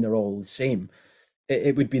doesn't mean they're all the same.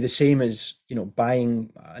 It would be the same as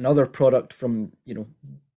buying another product from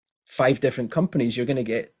five different companies. You're going to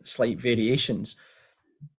get slight variations.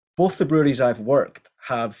 Both the breweries I've worked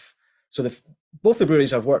have so the both the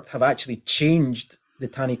breweries I've worked have actually changed the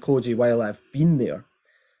tani koji while I've been there.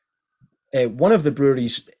 One of the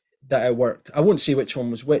breweries that I worked, I won't say which one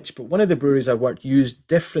was which, but one of the breweries I worked used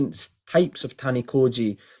different types of tani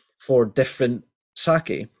koji for different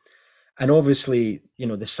sake. And obviously,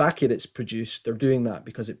 the sake that's produced, they're doing that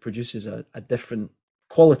because it produces a different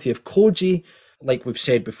quality of koji. Like we've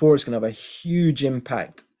said before, it's going to have a huge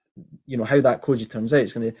impact. How that koji turns out,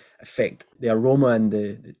 it's going to affect the aroma and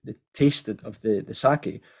the taste of the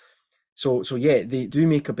sake. So yeah, they do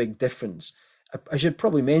make a big difference. I should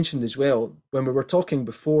probably mention as well, when we were talking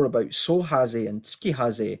before about sohaze and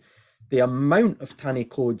tsukihaze, the amount of tani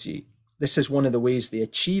koji, this is one of the ways they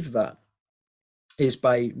achieve that, is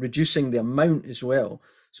by reducing the amount as well.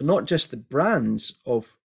 So not just the brands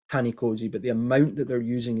of tani koji, but the amount that they're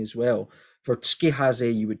using as well. For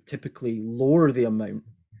tsukihaze, you would typically lower the amount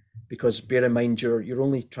because bear in mind you're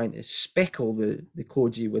only trying to speckle the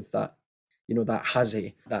koji with that, that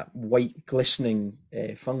haze, that white glistening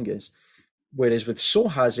fungus. Whereas with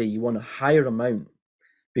sohaze, you want a higher amount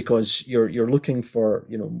because you're looking for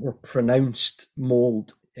more pronounced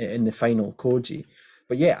mold in the final koji.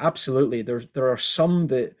 But yeah, absolutely. There are some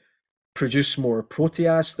that produce more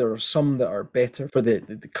protease. There are some that are better for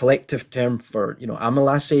the collective term for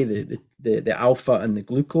amylase, the alpha and the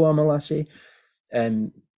glucoamylase.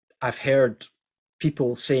 I've heard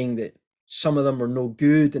people saying that some of them were no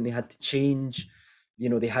good and they had to change.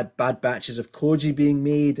 They had bad batches of koji being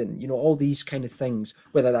made, and all these kind of things.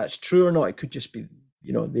 Whether that's true or not, it could just be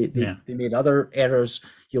they made other errors.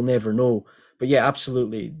 You'll never know. But yeah,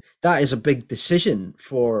 absolutely. That is a big decision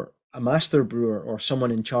for a master brewer or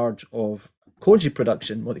someone in charge of koji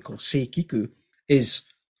production, what they call seikiku, is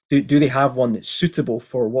do they have one that's suitable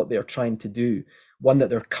for what they're trying to do, one that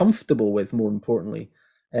they're comfortable with, more importantly,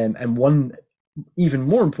 and one even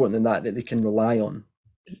more important than that they can rely on.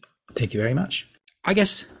 Thank you very much. I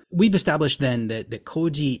guess we've established then that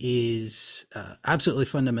koji is absolutely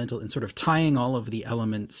fundamental in sort of tying all of the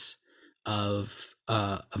elements of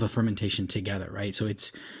a fermentation together, right? So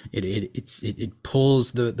it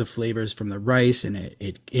pulls the flavors from the rice, and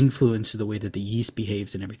it influences the way that the yeast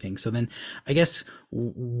behaves and everything. So then I guess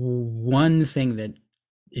one thing that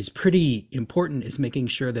is pretty important is making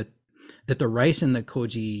sure that the rice and the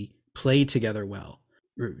koji play together well.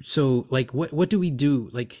 So like what do we do?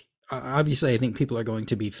 Like obviously I think people are going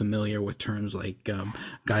to be familiar with terms like Gaiko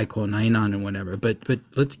Nainan and whatever,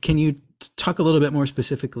 but can you talk a little bit more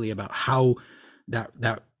specifically about how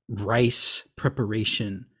that rice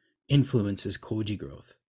preparation influences koji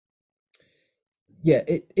growth? Yeah,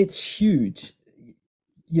 it's huge.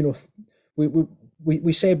 You know,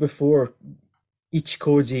 we said before,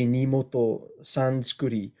 Ichikoji Nimoto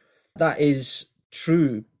Sanskuri. That is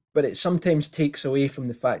true, but it sometimes takes away from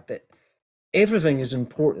the fact that everything is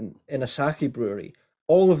important in a sake brewery,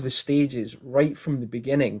 all of the stages right from the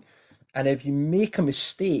beginning. And if you make a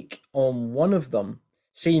mistake on one of them,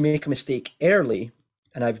 say you make a mistake early,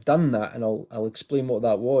 and I've done that, and I'll explain what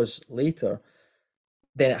that was later,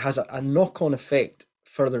 then it has a knock-on effect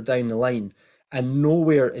further down the line. And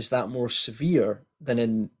nowhere is that more severe than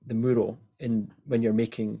in the muro in when you're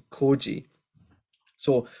making koji.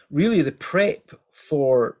 So really the prep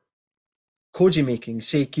for koji making,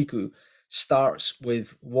 seikiku, starts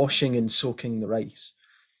with washing and soaking the rice.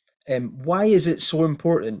 Why is it so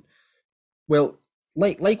important? Well,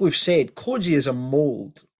 like we've said, koji is a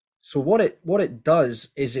mold. So what it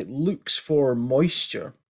does is it looks for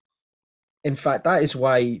moisture. In fact, that is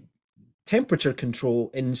why temperature control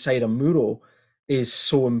inside a muro is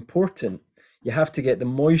so important. You have to get the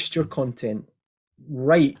moisture content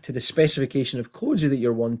right to the specification of koji that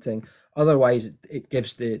you're wanting. Otherwise, it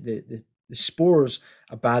gives the spores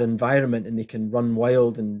a bad environment and they can run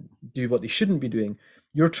wild and do what they shouldn't be doing.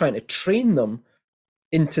 You're trying to train them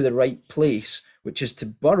into the right place, which is to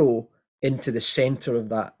burrow into the center of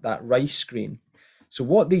that rice grain. So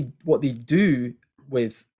what they do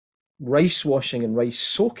with rice washing and rice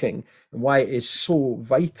soaking, and why it is so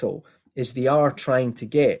vital, is they are trying to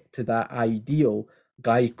get to that ideal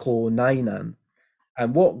Gaiko Nainan.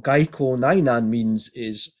 And what Gaiko Nainan means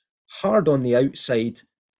is hard on the outside,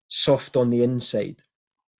 soft on the inside.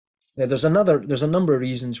 Now there's a number of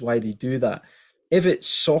reasons why they do that. If it's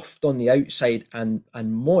soft on the outside and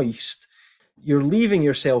moist, you're leaving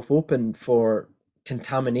yourself open for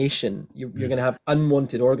contamination. You're going to have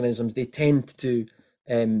unwanted organisms. They tend to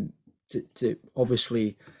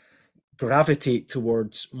obviously gravitate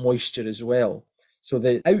towards moisture as well. So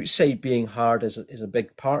the outside being hard is a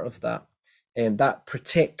big part of that, and that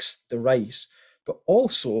protects the rice. But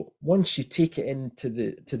also, once you take it into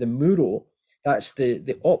the muro, that's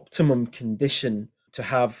the optimum condition to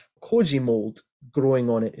have koji mold growing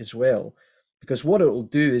on it as well. Because what it will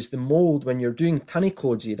do is the mold, when you're doing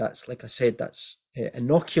tanikoji, that's, like I said, that's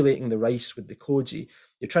inoculating the rice with the koji.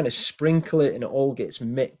 You're trying to sprinkle it and it all gets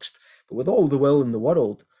mixed. But with all the will in the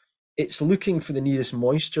world, it's looking for the nearest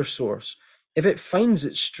moisture source. If it finds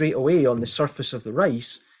it straight away on the surface of the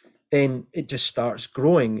rice, then it just starts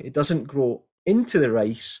growing. It doesn't grow into the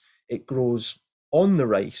rice, it grows on the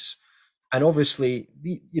rice. And obviously,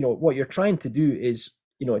 what you're trying to do is,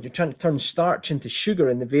 you're trying to turn starch into sugar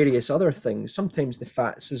and the various other things, sometimes the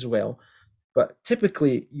fats as well. But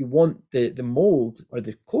typically, you want the mold or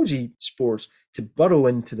the koji spores to burrow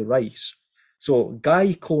into the rice. So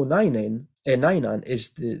Gaiko Nainan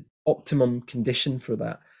is the optimum condition for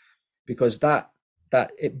that, because that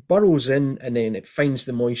it burrows in and then it finds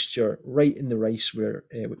the moisture right in the rice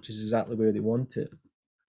which is exactly where they want it.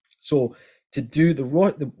 So to do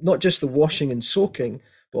not just the washing and soaking,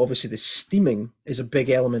 but obviously the steaming is a big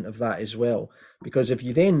element of that as well. Because if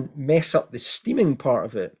you then mess up the steaming part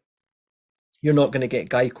of it, you're not going to get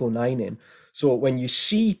Gaiko Nainan. So when you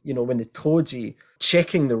see, when the toji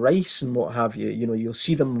checking the rice and what have you, you'll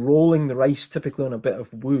see them rolling the rice typically on a bit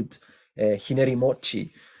of wood, hineri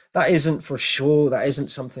mochi. That isn't for show, that isn't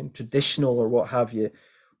something traditional or what have you.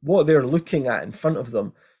 What they're looking at in front of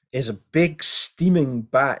them is a big steaming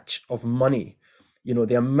batch of money.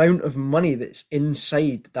 The amount of money that's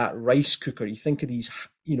inside that rice cooker. You think of these,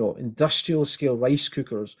 industrial scale rice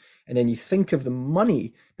cookers, and then you think of the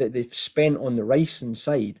money that they've spent on the rice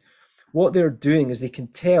inside. What they're doing is they can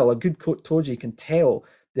tell, a good toji can tell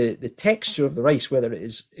the texture of the rice, whether it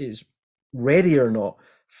is ready or not,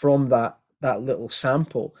 from that little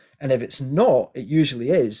sample. And if it's not, it usually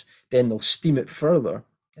is, then they'll steam it further.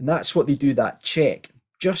 And that's what they do, that check,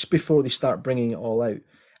 just before they start bringing it all out.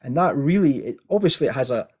 And that really, obviously it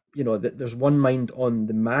has there's one mind on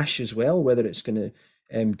the mash as well, whether it's going to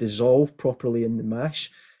dissolve properly in the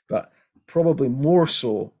mash, but probably more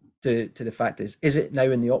so to the fact is it now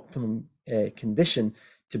in the optimum condition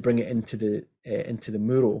to bring it into the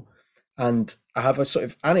muro. And I have a sort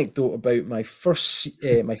of anecdote about my first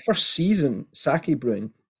season sake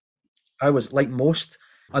brewing. I was, like most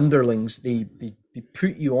underlings, they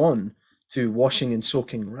put you on to washing and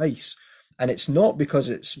soaking rice. And it's not because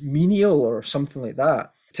it's menial or something like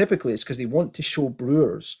that. Typically, it's because they want to show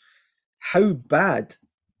brewers how bad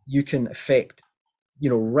you can affect,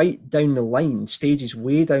 right down the line, stages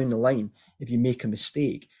way down the line, if you make a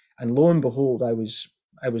mistake. And lo and behold, I was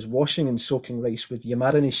washing and soaking rice with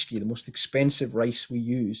Yamadanishiki, the most expensive rice we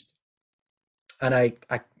used, and I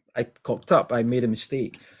cocked up. I made a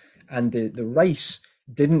mistake, and the rice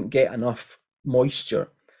didn't get enough moisture.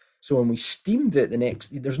 So when we steamed it the next,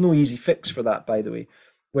 there's no easy fix for that, by the way.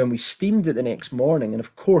 When we steamed it the next morning, and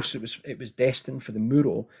of course it was destined for the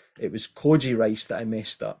muro. It was koji rice that I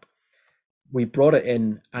messed up. We brought it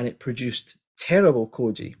in, and it produced terrible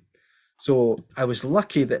koji. So I was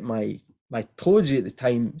lucky that my toji at the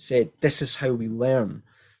time said, "This is how we learn.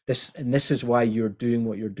 This is why you're doing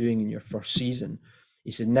what you're doing in your first season."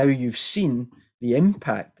 He said, "Now you've seen the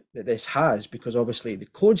impact that this has, because obviously the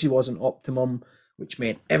koji wasn't optimum, which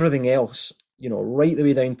meant everything else, right the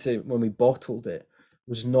way down to when we bottled it,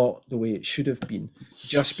 was not the way it should have been,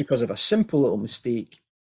 just because of a simple little mistake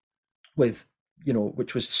with,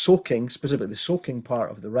 which was soaking, specifically the soaking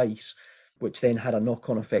part of the rice, which then had a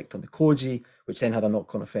knock-on effect on the koji, which then had a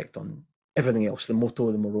knock-on effect on everything else, the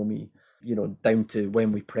moto, the moromi, down to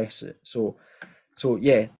when we press it. So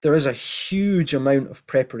yeah, there is a huge amount of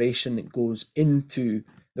preparation that goes into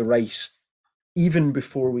the rice even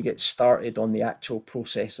before we get started on the actual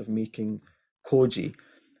process of making koji.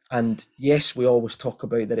 And yes, we always talk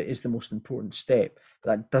about that it is the most important step,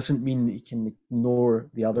 but that doesn't mean that you can ignore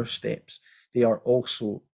the other steps. They are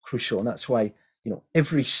also crucial, and that's why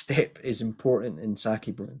every step is important in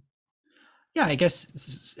sake brewing. Yeah, I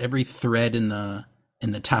guess every thread in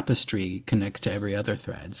the tapestry connects to every other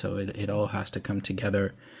thread, so it all has to come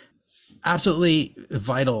together. Absolutely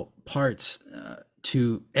vital parts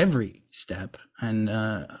to every step, and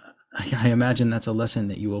I imagine that's a lesson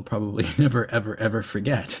that you will probably never, ever, ever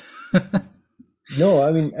forget. No,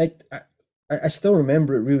 I mean, I still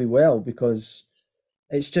remember it really well, because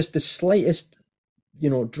it's just the slightest,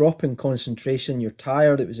 drop in concentration. You're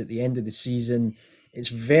tired. It was at the end of the season. It's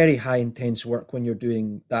very high intense work when you're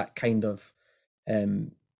doing that kind of,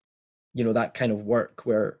 um, that kind of work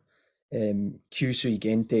where, Kyusui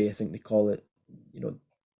Gente, I think they call it, you know,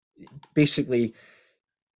 basically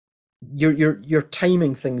you're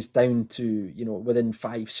timing things down to, within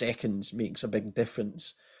 5 seconds makes a big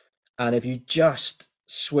difference. And if you just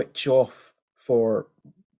switch off for,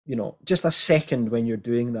 just a second when you're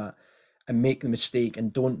doing that, and make the mistake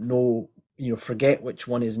and don't know, forget which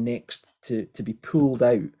one is next to be pulled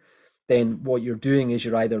out, then what you're doing is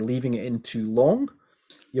you're either leaving it in too long,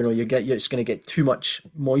 it's going to get too much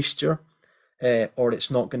moisture, or it's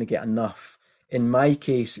not going to get enough. In my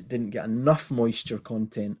case, it didn't get enough moisture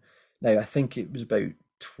content. Now, I think it was about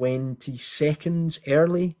 20 seconds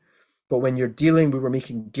early, but we were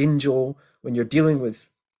making ginjo, when you're dealing with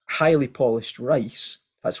highly polished rice,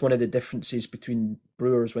 that's one of the differences between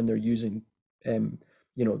brewers when they're using, the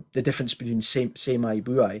difference between seimai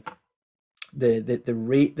buai. The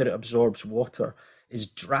rate that it absorbs water is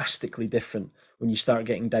drastically different when you start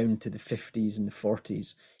getting down to the 50s and the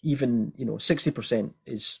 40s. Even 60%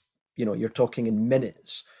 is, you're talking in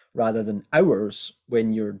minutes rather than hours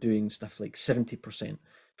when you're doing stuff like 70%,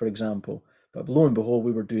 for example. But lo and behold,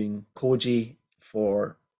 we were doing koji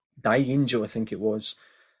for Daiginjo, I think it was,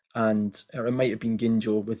 or it might have been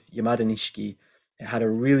Ginjo with Yamada Nishiki. It had a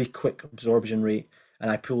really quick absorption rate,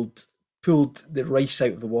 and I pulled the rice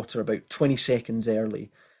out of the water about 20 seconds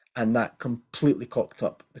early, and that completely cocked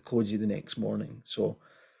up the koji the next morning. So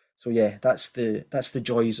yeah, that's the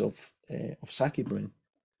joys of sake brewing.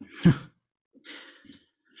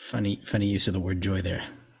 Funny use of the word joy there.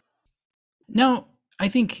 Now, I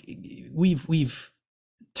think we've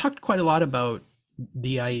talked quite a lot about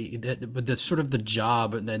the sort of the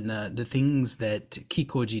job and then the things that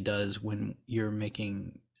Kikoji does when you're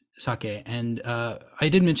making sake. And I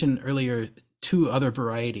did mention earlier two other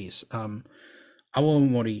varieties,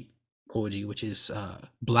 Awamori Koji, which is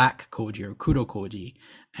black koji or kuro koji,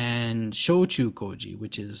 and shochu koji,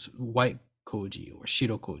 which is white koji or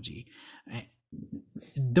shiro koji.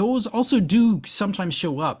 Those also do sometimes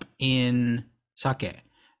show up in sake,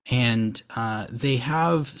 and they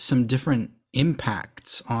have some different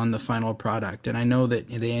impacts on the final product. And I know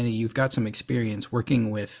that Andy, you've got some experience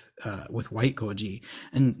working with white koji,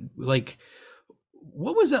 and like,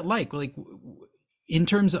 what was that like? Like, in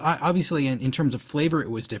terms of, obviously in terms of flavor, it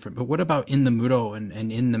was different, but what about in the muro and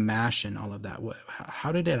in the mash and all of that?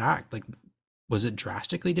 How did it act? Like, was it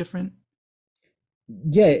drastically different?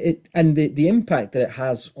 Yeah, and the impact that it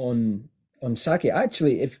has on sake.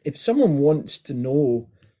 Actually, if someone wants to know,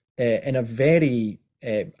 in a very,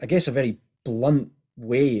 I guess, a very blunt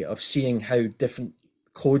way of seeing how different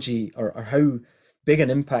koji, or how big an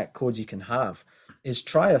impact koji can have, is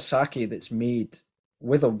try a sake that's made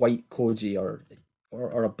with a white koji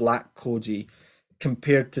or a black koji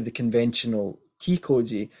compared to the conventional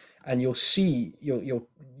kikoji, and you'll see you'll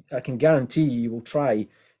I can guarantee you will try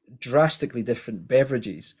drastically different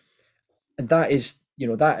beverages, and that is,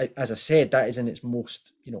 that, as I said, that is in its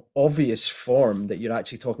most, obvious form, that you're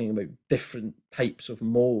actually talking about different types of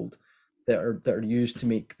mold that are used to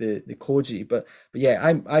make the koji. But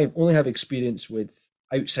yeah, I only have experience with,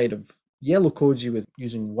 outside of yellow koji, with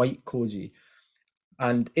using white koji,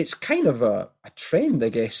 and it's kind of a trend, I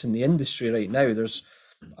guess, in the industry right now. There's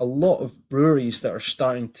a lot of breweries that are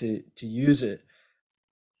starting to use it.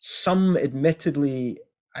 Some, admittedly,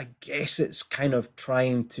 I guess it's kind of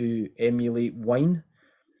trying to emulate wine.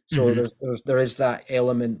 So Hmm. there is that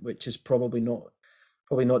element, which is probably not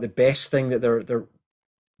the best thing, that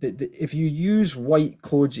if you use white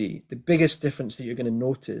koji, the biggest difference that you're going to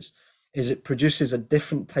notice is it produces a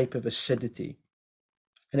different type of acidity,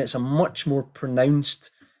 and it's a much more pronounced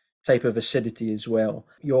type of acidity as well.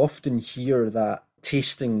 You often hear that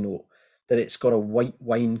tasting note, that it's got a white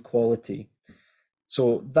wine quality.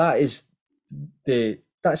 So that's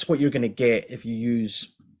what you're going to get if you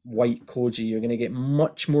use white koji. You're going to get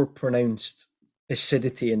much more pronounced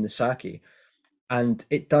acidity in the sake, and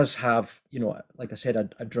it does have, like I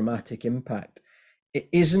said, a dramatic impact. It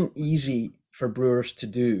isn't easy for brewers to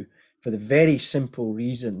do, for the very simple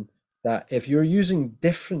reason that if you're using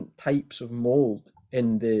different types of mold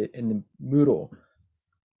in the muro,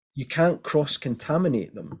 you can't cross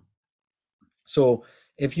contaminate them. So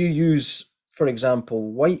if you use, for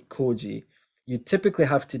example, white koji, you typically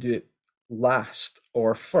have to do it last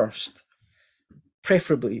or first,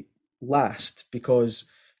 preferably last, because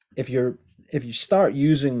if you start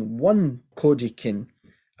using one koji kin,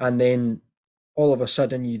 and then all of a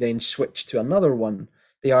sudden you then switch to another one,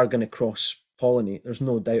 they are going to cross pollinate. There's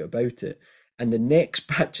no doubt about it. And the next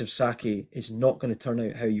batch of sake is not going to turn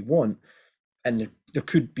out how you want, and there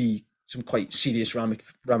could be some quite serious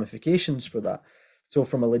ramifications for that. So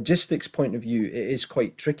from a logistics point of view, it is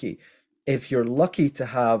quite tricky. If you're lucky to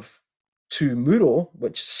have two muro,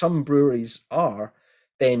 which some breweries are,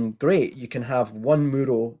 then great. You can have one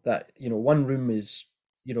muro that, one room is,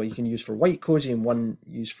 you can use for white koji, and one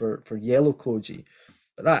used for yellow koji.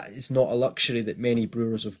 But that is not a luxury that many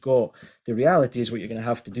brewers have got. The reality is, what you're going to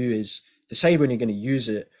have to do is decide when you're going to use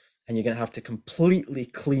it, and you're going to have to completely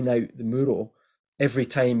clean out the muro every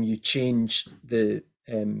time you change the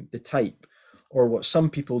type. Or what some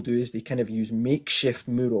people do is they kind of use makeshift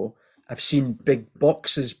muro. I've seen big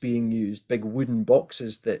boxes being used, big wooden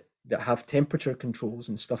boxes that have temperature controls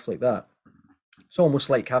and stuff like that. It's almost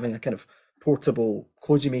like having a kind of portable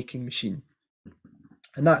koji making machine,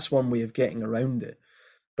 and that's one way of getting around it.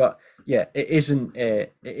 But yeah, it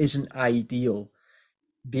isn't ideal.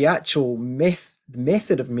 The actual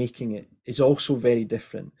method of making it is also very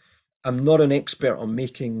different. I'm not an expert on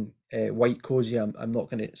making white koji. I'm not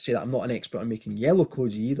going to say that I'm not an expert on making yellow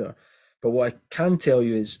koji either. But what I can tell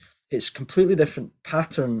you is it's completely different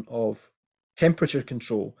pattern of temperature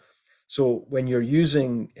control. So when you're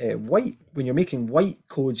making white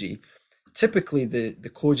koji, typically the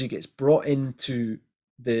koji gets brought into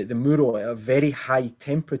the muro at a very high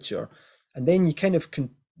temperature, and then you're kind of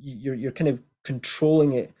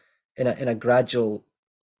controlling it in a gradual,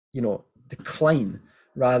 decline,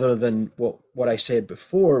 rather than what I said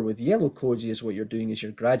before with yellow koji. Is what you're doing is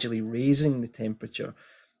you're gradually raising the temperature.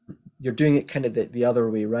 You're doing it kind of the other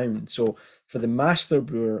way around. So for the master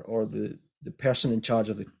brewer, or the person in charge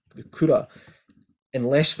of the kura,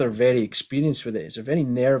 unless they're very experienced with it, it's a very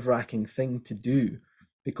nerve-wracking thing to do,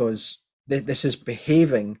 because this is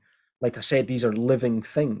behaving, like I said, these are living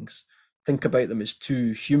things. Think about them as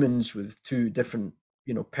two humans with two different,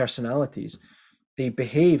 personalities. They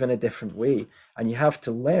behave in a different way, and you have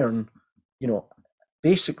to learn, you know,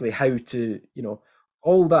 basically how to,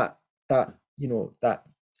 all that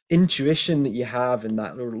intuition that you have, and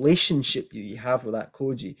that relationship that you have with that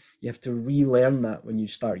koji. You have to relearn that when you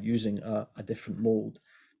start using a different mold.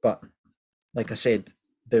 But like I said,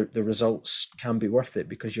 the results can be worth it,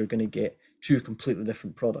 because you're going to get two completely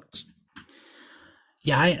different products.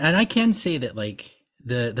 Yeah, and I can say that like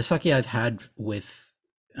the sake I've had with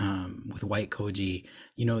white koji,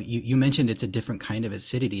 you mentioned it's a different kind of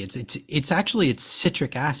acidity. It's actually it's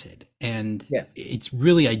citric acid, and Yeah. it's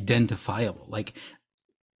really identifiable. Like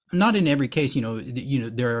not in every case,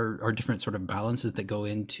 there are different sort of balances that go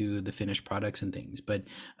into the finished products and things, but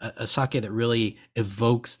a sake that really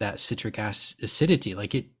evokes that citric acid acidity,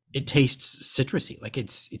 like it tastes citrusy. Like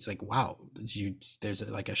it's like wow, there's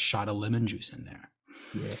like a shot of lemon juice in there.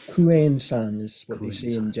 Yeah. Kuen san is what they say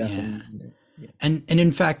in Kuin-san, yeah. Japanese. Yeah. And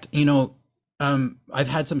in fact, I've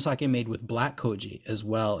had some sake made with black koji as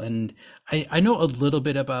well, and I know a little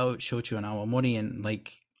bit about shochu and awamori, and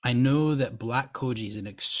like I know that black koji is an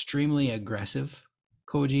extremely aggressive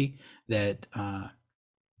koji that,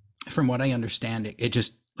 from what I understand, it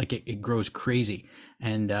just like it grows crazy.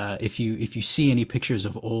 And if you see any pictures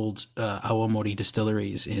of old awamori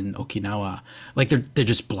distilleries in Okinawa, like they're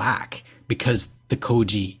just black because the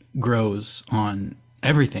koji grows on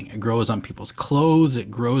everything. It grows on people's clothes. It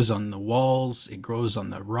grows on the walls. It grows on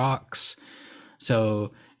the rocks.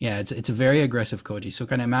 So yeah, it's a very aggressive koji. So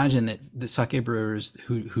can I imagine that the sake brewers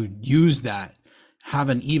who use that have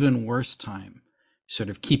an even worse time sort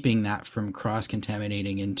of keeping that from cross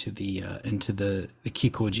contaminating into the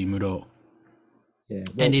kikoji muro. Yeah.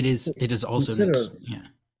 And Well, it is also consider, next, yeah.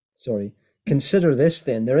 sorry, consider this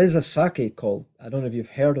then. There is a sake called, I don't know if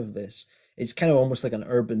you've heard of this. It's kind of almost like an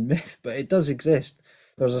urban myth, but it does exist.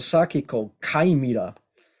 There's a sake called Kaimira,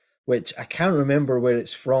 which I can't remember where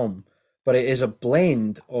it's from, but it is a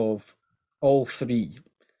blend of all three.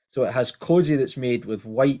 So it has koji that's made with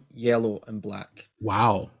white, yellow, and black.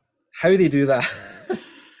 Wow. How they do that,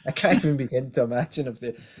 I can't even begin to imagine of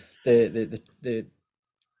the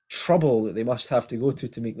trouble that they must have to go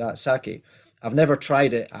to make that sake. I've never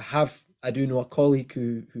tried it. I do know a colleague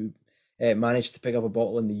who managed to pick up a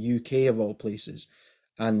bottle in the UK of all places,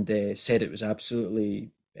 and said it was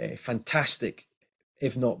absolutely fantastic,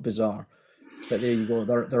 if not bizarre. But there you go.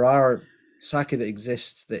 There are sake that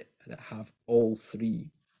exists that have all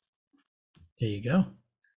three. There you go.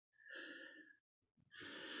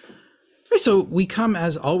 So we come,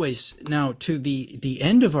 as always, now to the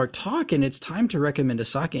end of our talk, and it's time to recommend a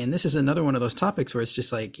sake. And this is another one of those topics where it's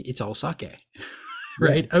just like it's all sake, Yeah.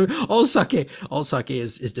 right? All sake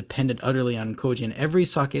is dependent utterly on koji, and every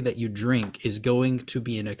sake that you drink is going to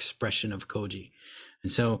be an expression of koji.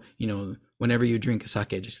 And so, whenever you drink a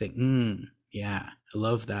sake, just think, yeah, I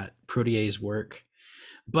love that Protier's work.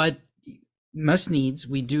 But must needs,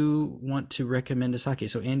 we do want to recommend a sake.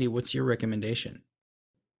 So, Andy, what's your recommendation?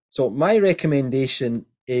 So my recommendation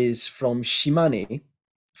is from Shimane,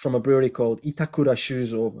 from a brewery called Itakura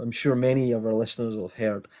Shuzo. I'm sure many of our listeners will have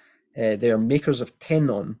heard. They are makers of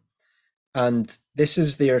Tenon, and this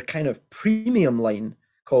is their kind of premium line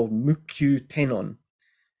called Mukkyu Tenon.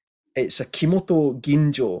 It's a Kimoto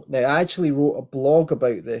Ginjo. Now, I actually wrote a blog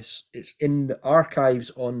about this. It's in the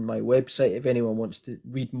archives on my website if anyone wants to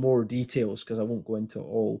read more details, because I won't go into it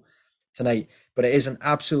all tonight. But it is an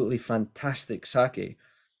absolutely fantastic sake.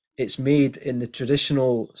 It's made in the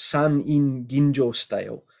traditional San-in Ginjo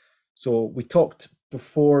style. So we talked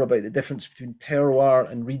before about the difference between terroir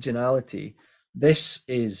and regionality. This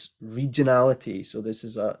is regionality. So this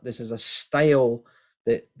is a style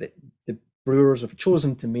that the brewers have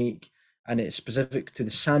chosen to make, and it's specific to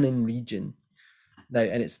the San-in region. Now,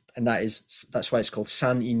 that's why it's called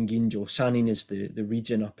San-in Ginjo. San-in is the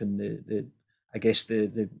region up in the I guess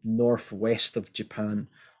the northwest of Japan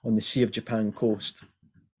on the Sea of Japan coast.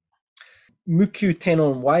 Mukkyu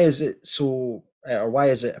Tenon, why is it so, or why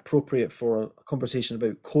is it appropriate for a conversation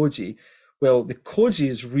about koji? Well, the koji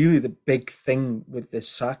is really the big thing with this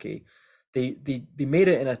sake. They made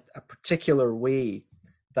it in a particular way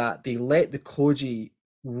that they let the koji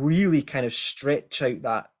really kind of stretch out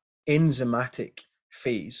that enzymatic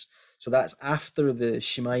phase. So that's after the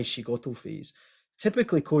Shimai Shigoto phase.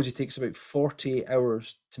 Typically, koji takes about 48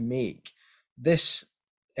 hours to make. This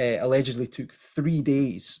allegedly took 3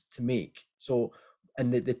 days to make. So,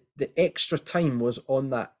 and the extra time was on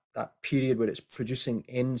that period where it's producing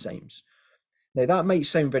enzymes. Now, that might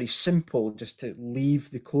sound very simple, just to leave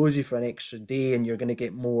the koji for an extra day and you're going to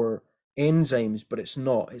get more enzymes, but it's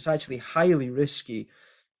not. It's actually highly risky.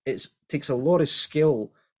 It takes a lot of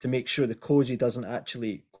skill to make sure the koji doesn't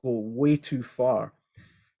actually go way too far.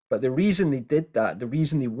 But the reason they did that, the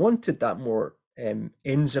reason they wanted that more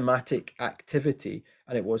enzymatic activity,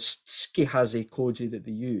 and it was Tsukehaze koji that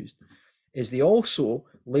they used, is they also,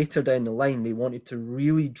 later down the line, they wanted to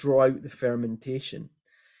really draw out the fermentation.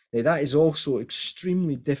 Now, that is also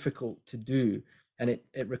extremely difficult to do, and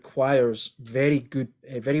it requires very good,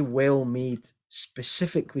 very well made,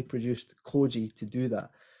 specifically produced koji to do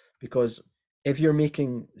that. Because if you're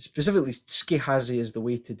making, specifically Tsukehaze is the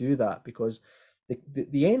way to do that, because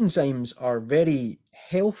the enzymes are very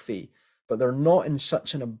healthy, but they're not in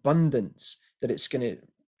such an abundance that it's going to,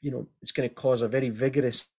 it's going to cause a very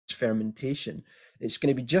vigorous fermentation. It's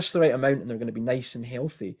going to be just the right amount, and they're going to be nice and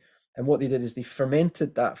healthy. And what they did is they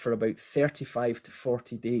fermented that for about 35 to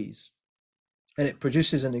 40 days. And it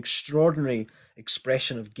produces an extraordinary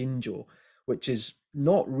expression of ginjo, which is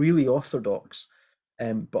not really orthodox.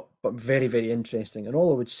 but very, very interesting. And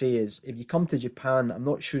all I would say is, if you come to Japan, I'm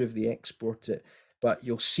not sure if they export it, but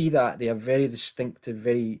you'll see that they have very distinctive,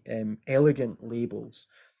 very elegant labels,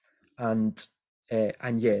 and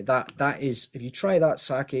yeah, that is, if you try that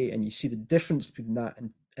sake and you see the difference between that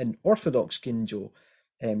and Orthodox Ginjo,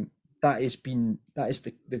 um, that is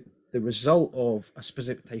the result of a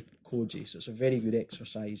specific type of koji. So it's a very good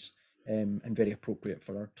exercise, and very appropriate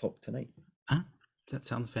for our talk tonight. Ah, that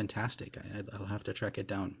sounds fantastic. I'll have to track it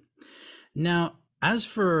down. Now, as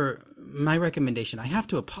for my recommendation, I have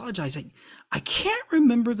to apologize. I can't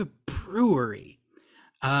remember the brewery.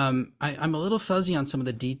 I'm a little fuzzy on some of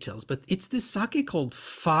the details, but it's this sake called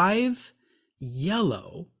Five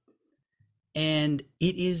Yellow, and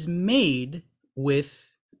it is made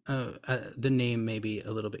with the name may be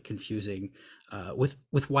a little bit confusing,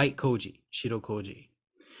 with white koji, shiro koji,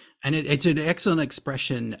 and it's an excellent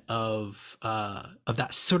expression of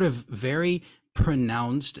that sort of very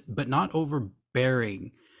pronounced but not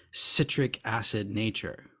overbearing citric acid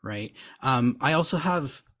nature, right? I also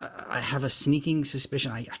have I have a sneaking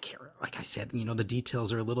suspicion. I can't, like I said, the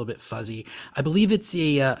details are a little bit fuzzy. I believe it's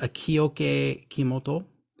a Kyoke Kimoto.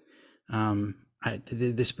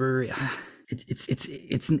 This brewery,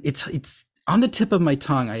 it's on the tip of my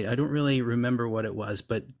tongue. I don't really remember what it was,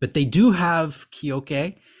 but they do have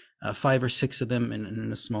Kyoke, 5 or 6 of them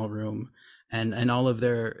in a small room, and all of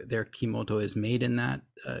their Kimoto is made in that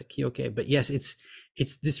Kyoke. But yes,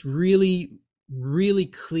 it's this really, really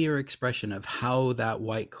clear expression of how that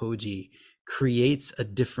white koji creates a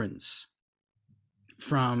difference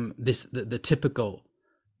from the typical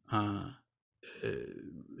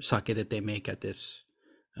sake that they make at this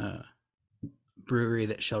brewery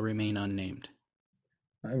that shall remain unnamed.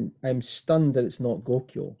 I'm stunned that it's not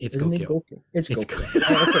Gokyo. It's Isn't it Gokyo. Gokyo? It's It's Gokyo.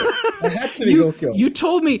 Okay. It had to be you Gokyo. you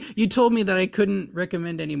told me that I couldn't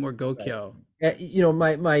recommend any more Gokyo.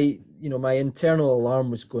 My internal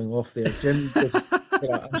alarm was going off there. Jim does,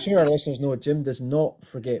 I'm sure our listeners know, Jim does not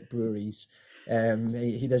forget breweries.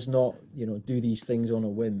 He does not, do these things on a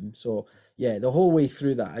whim. So yeah, the whole way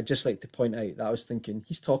through that, I'd just like to point out that I was thinking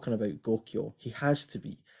he's talking about Gokyo. He has to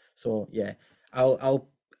be. So yeah, I'll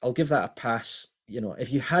give that a pass.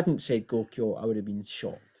 If you hadn't said Gokyo, I would have been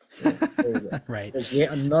shocked. So there we go. Right. There's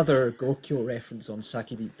yet another Gokyo reference on Sake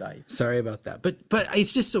Deep Dive. Sorry about that. But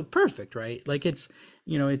it's just so perfect, right? Like it's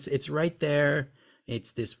right there.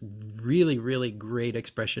 It's this really, really great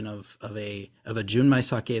expression of a junmai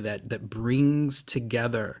sake that brings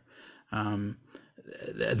together the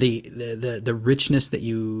richness that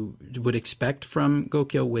you would expect from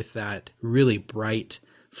Gokyo with that really bright,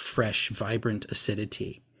 fresh, vibrant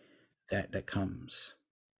acidity that comes.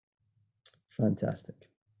 Fantastic.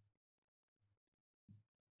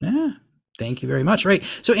 Yeah, thank you very much. Right.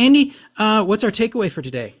 So Andy, what's our takeaway for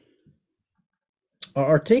today?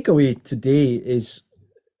 Our takeaway today is,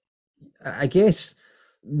 I guess,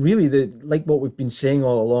 really like what we've been saying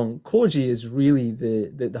all along. Koji is really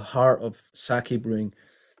the heart of sake brewing.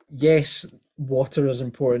 Yes, water is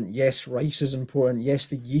important. Yes, rice is important. Yes,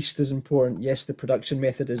 the yeast is important. Yes, the production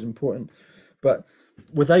method is important. But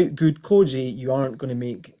without good koji, you aren't going to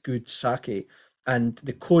make good sake. And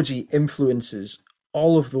the koji influences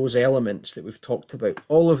all of those elements that we've talked about.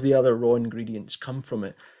 All of the other raw ingredients come from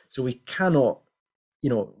it. So we cannot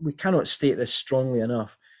state this strongly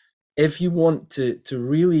enough. If you want to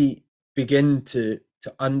really begin to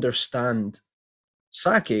understand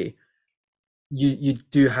sake, you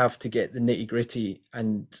do have to get the nitty-gritty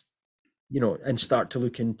and start to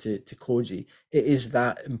look into koji. It is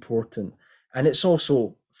that important. And it's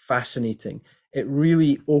also fascinating. It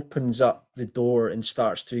really opens up the door and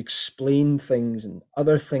starts to explain things, and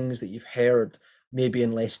other things that you've heard maybe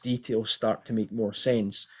in less detail start to make more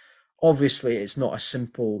sense. Obviously, it's not a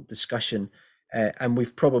simple discussion, and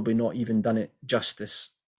we've probably not even done it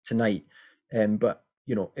justice tonight. But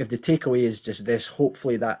if the takeaway is just this,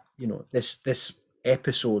 hopefully that this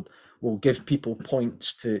episode will give people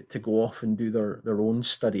points to go off and do their own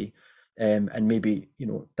study, and maybe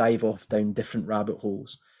dive off down different rabbit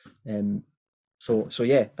holes. So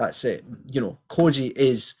yeah, that's it. Koji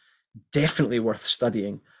is definitely worth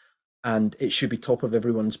studying, and it should be top of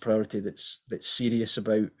everyone's priority that's serious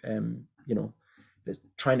about that's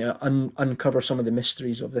trying to uncover some of the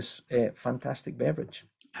mysteries of this fantastic beverage.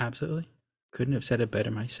 Absolutely. Couldn't have said it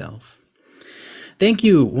better myself. Thank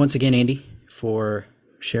you once again, Andy, for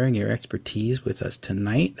sharing your expertise with us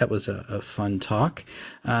tonight. That was a fun talk.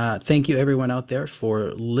 Thank you everyone out there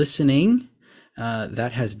for listening.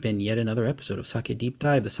 That has been yet another episode of Sake Deep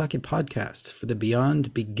Dive, the Sake podcast for the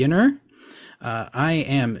Beyond Beginner. I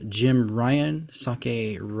am Jim Ryan,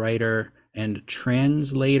 sake writer and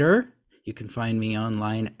translator You can find me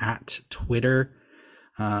online at Twitter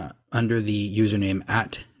under the username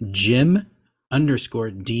at Jim_D_.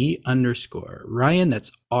 Ryan,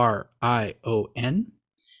 that's RION.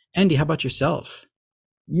 Andy, how about yourself?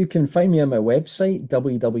 You can find me on my website,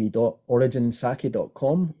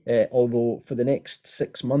 www.originsake.com. Although for the next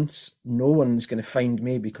 6 months, no one's going to find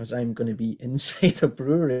me because I'm going to be inside a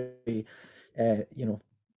brewery,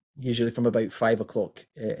 usually from about 5 o'clock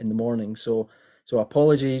in the morning. So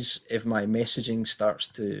apologies if my messaging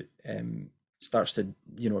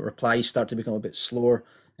replies start to become a bit slower.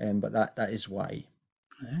 But that is why.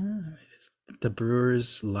 It's the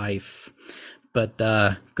brewer's life. But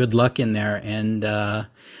good luck in there. And I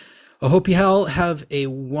hope you all have a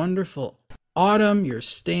wonderful autumn. You're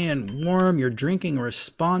staying warm. You're drinking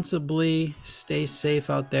responsibly. Stay safe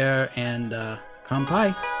out there. And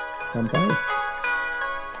kanpai. Kanpai.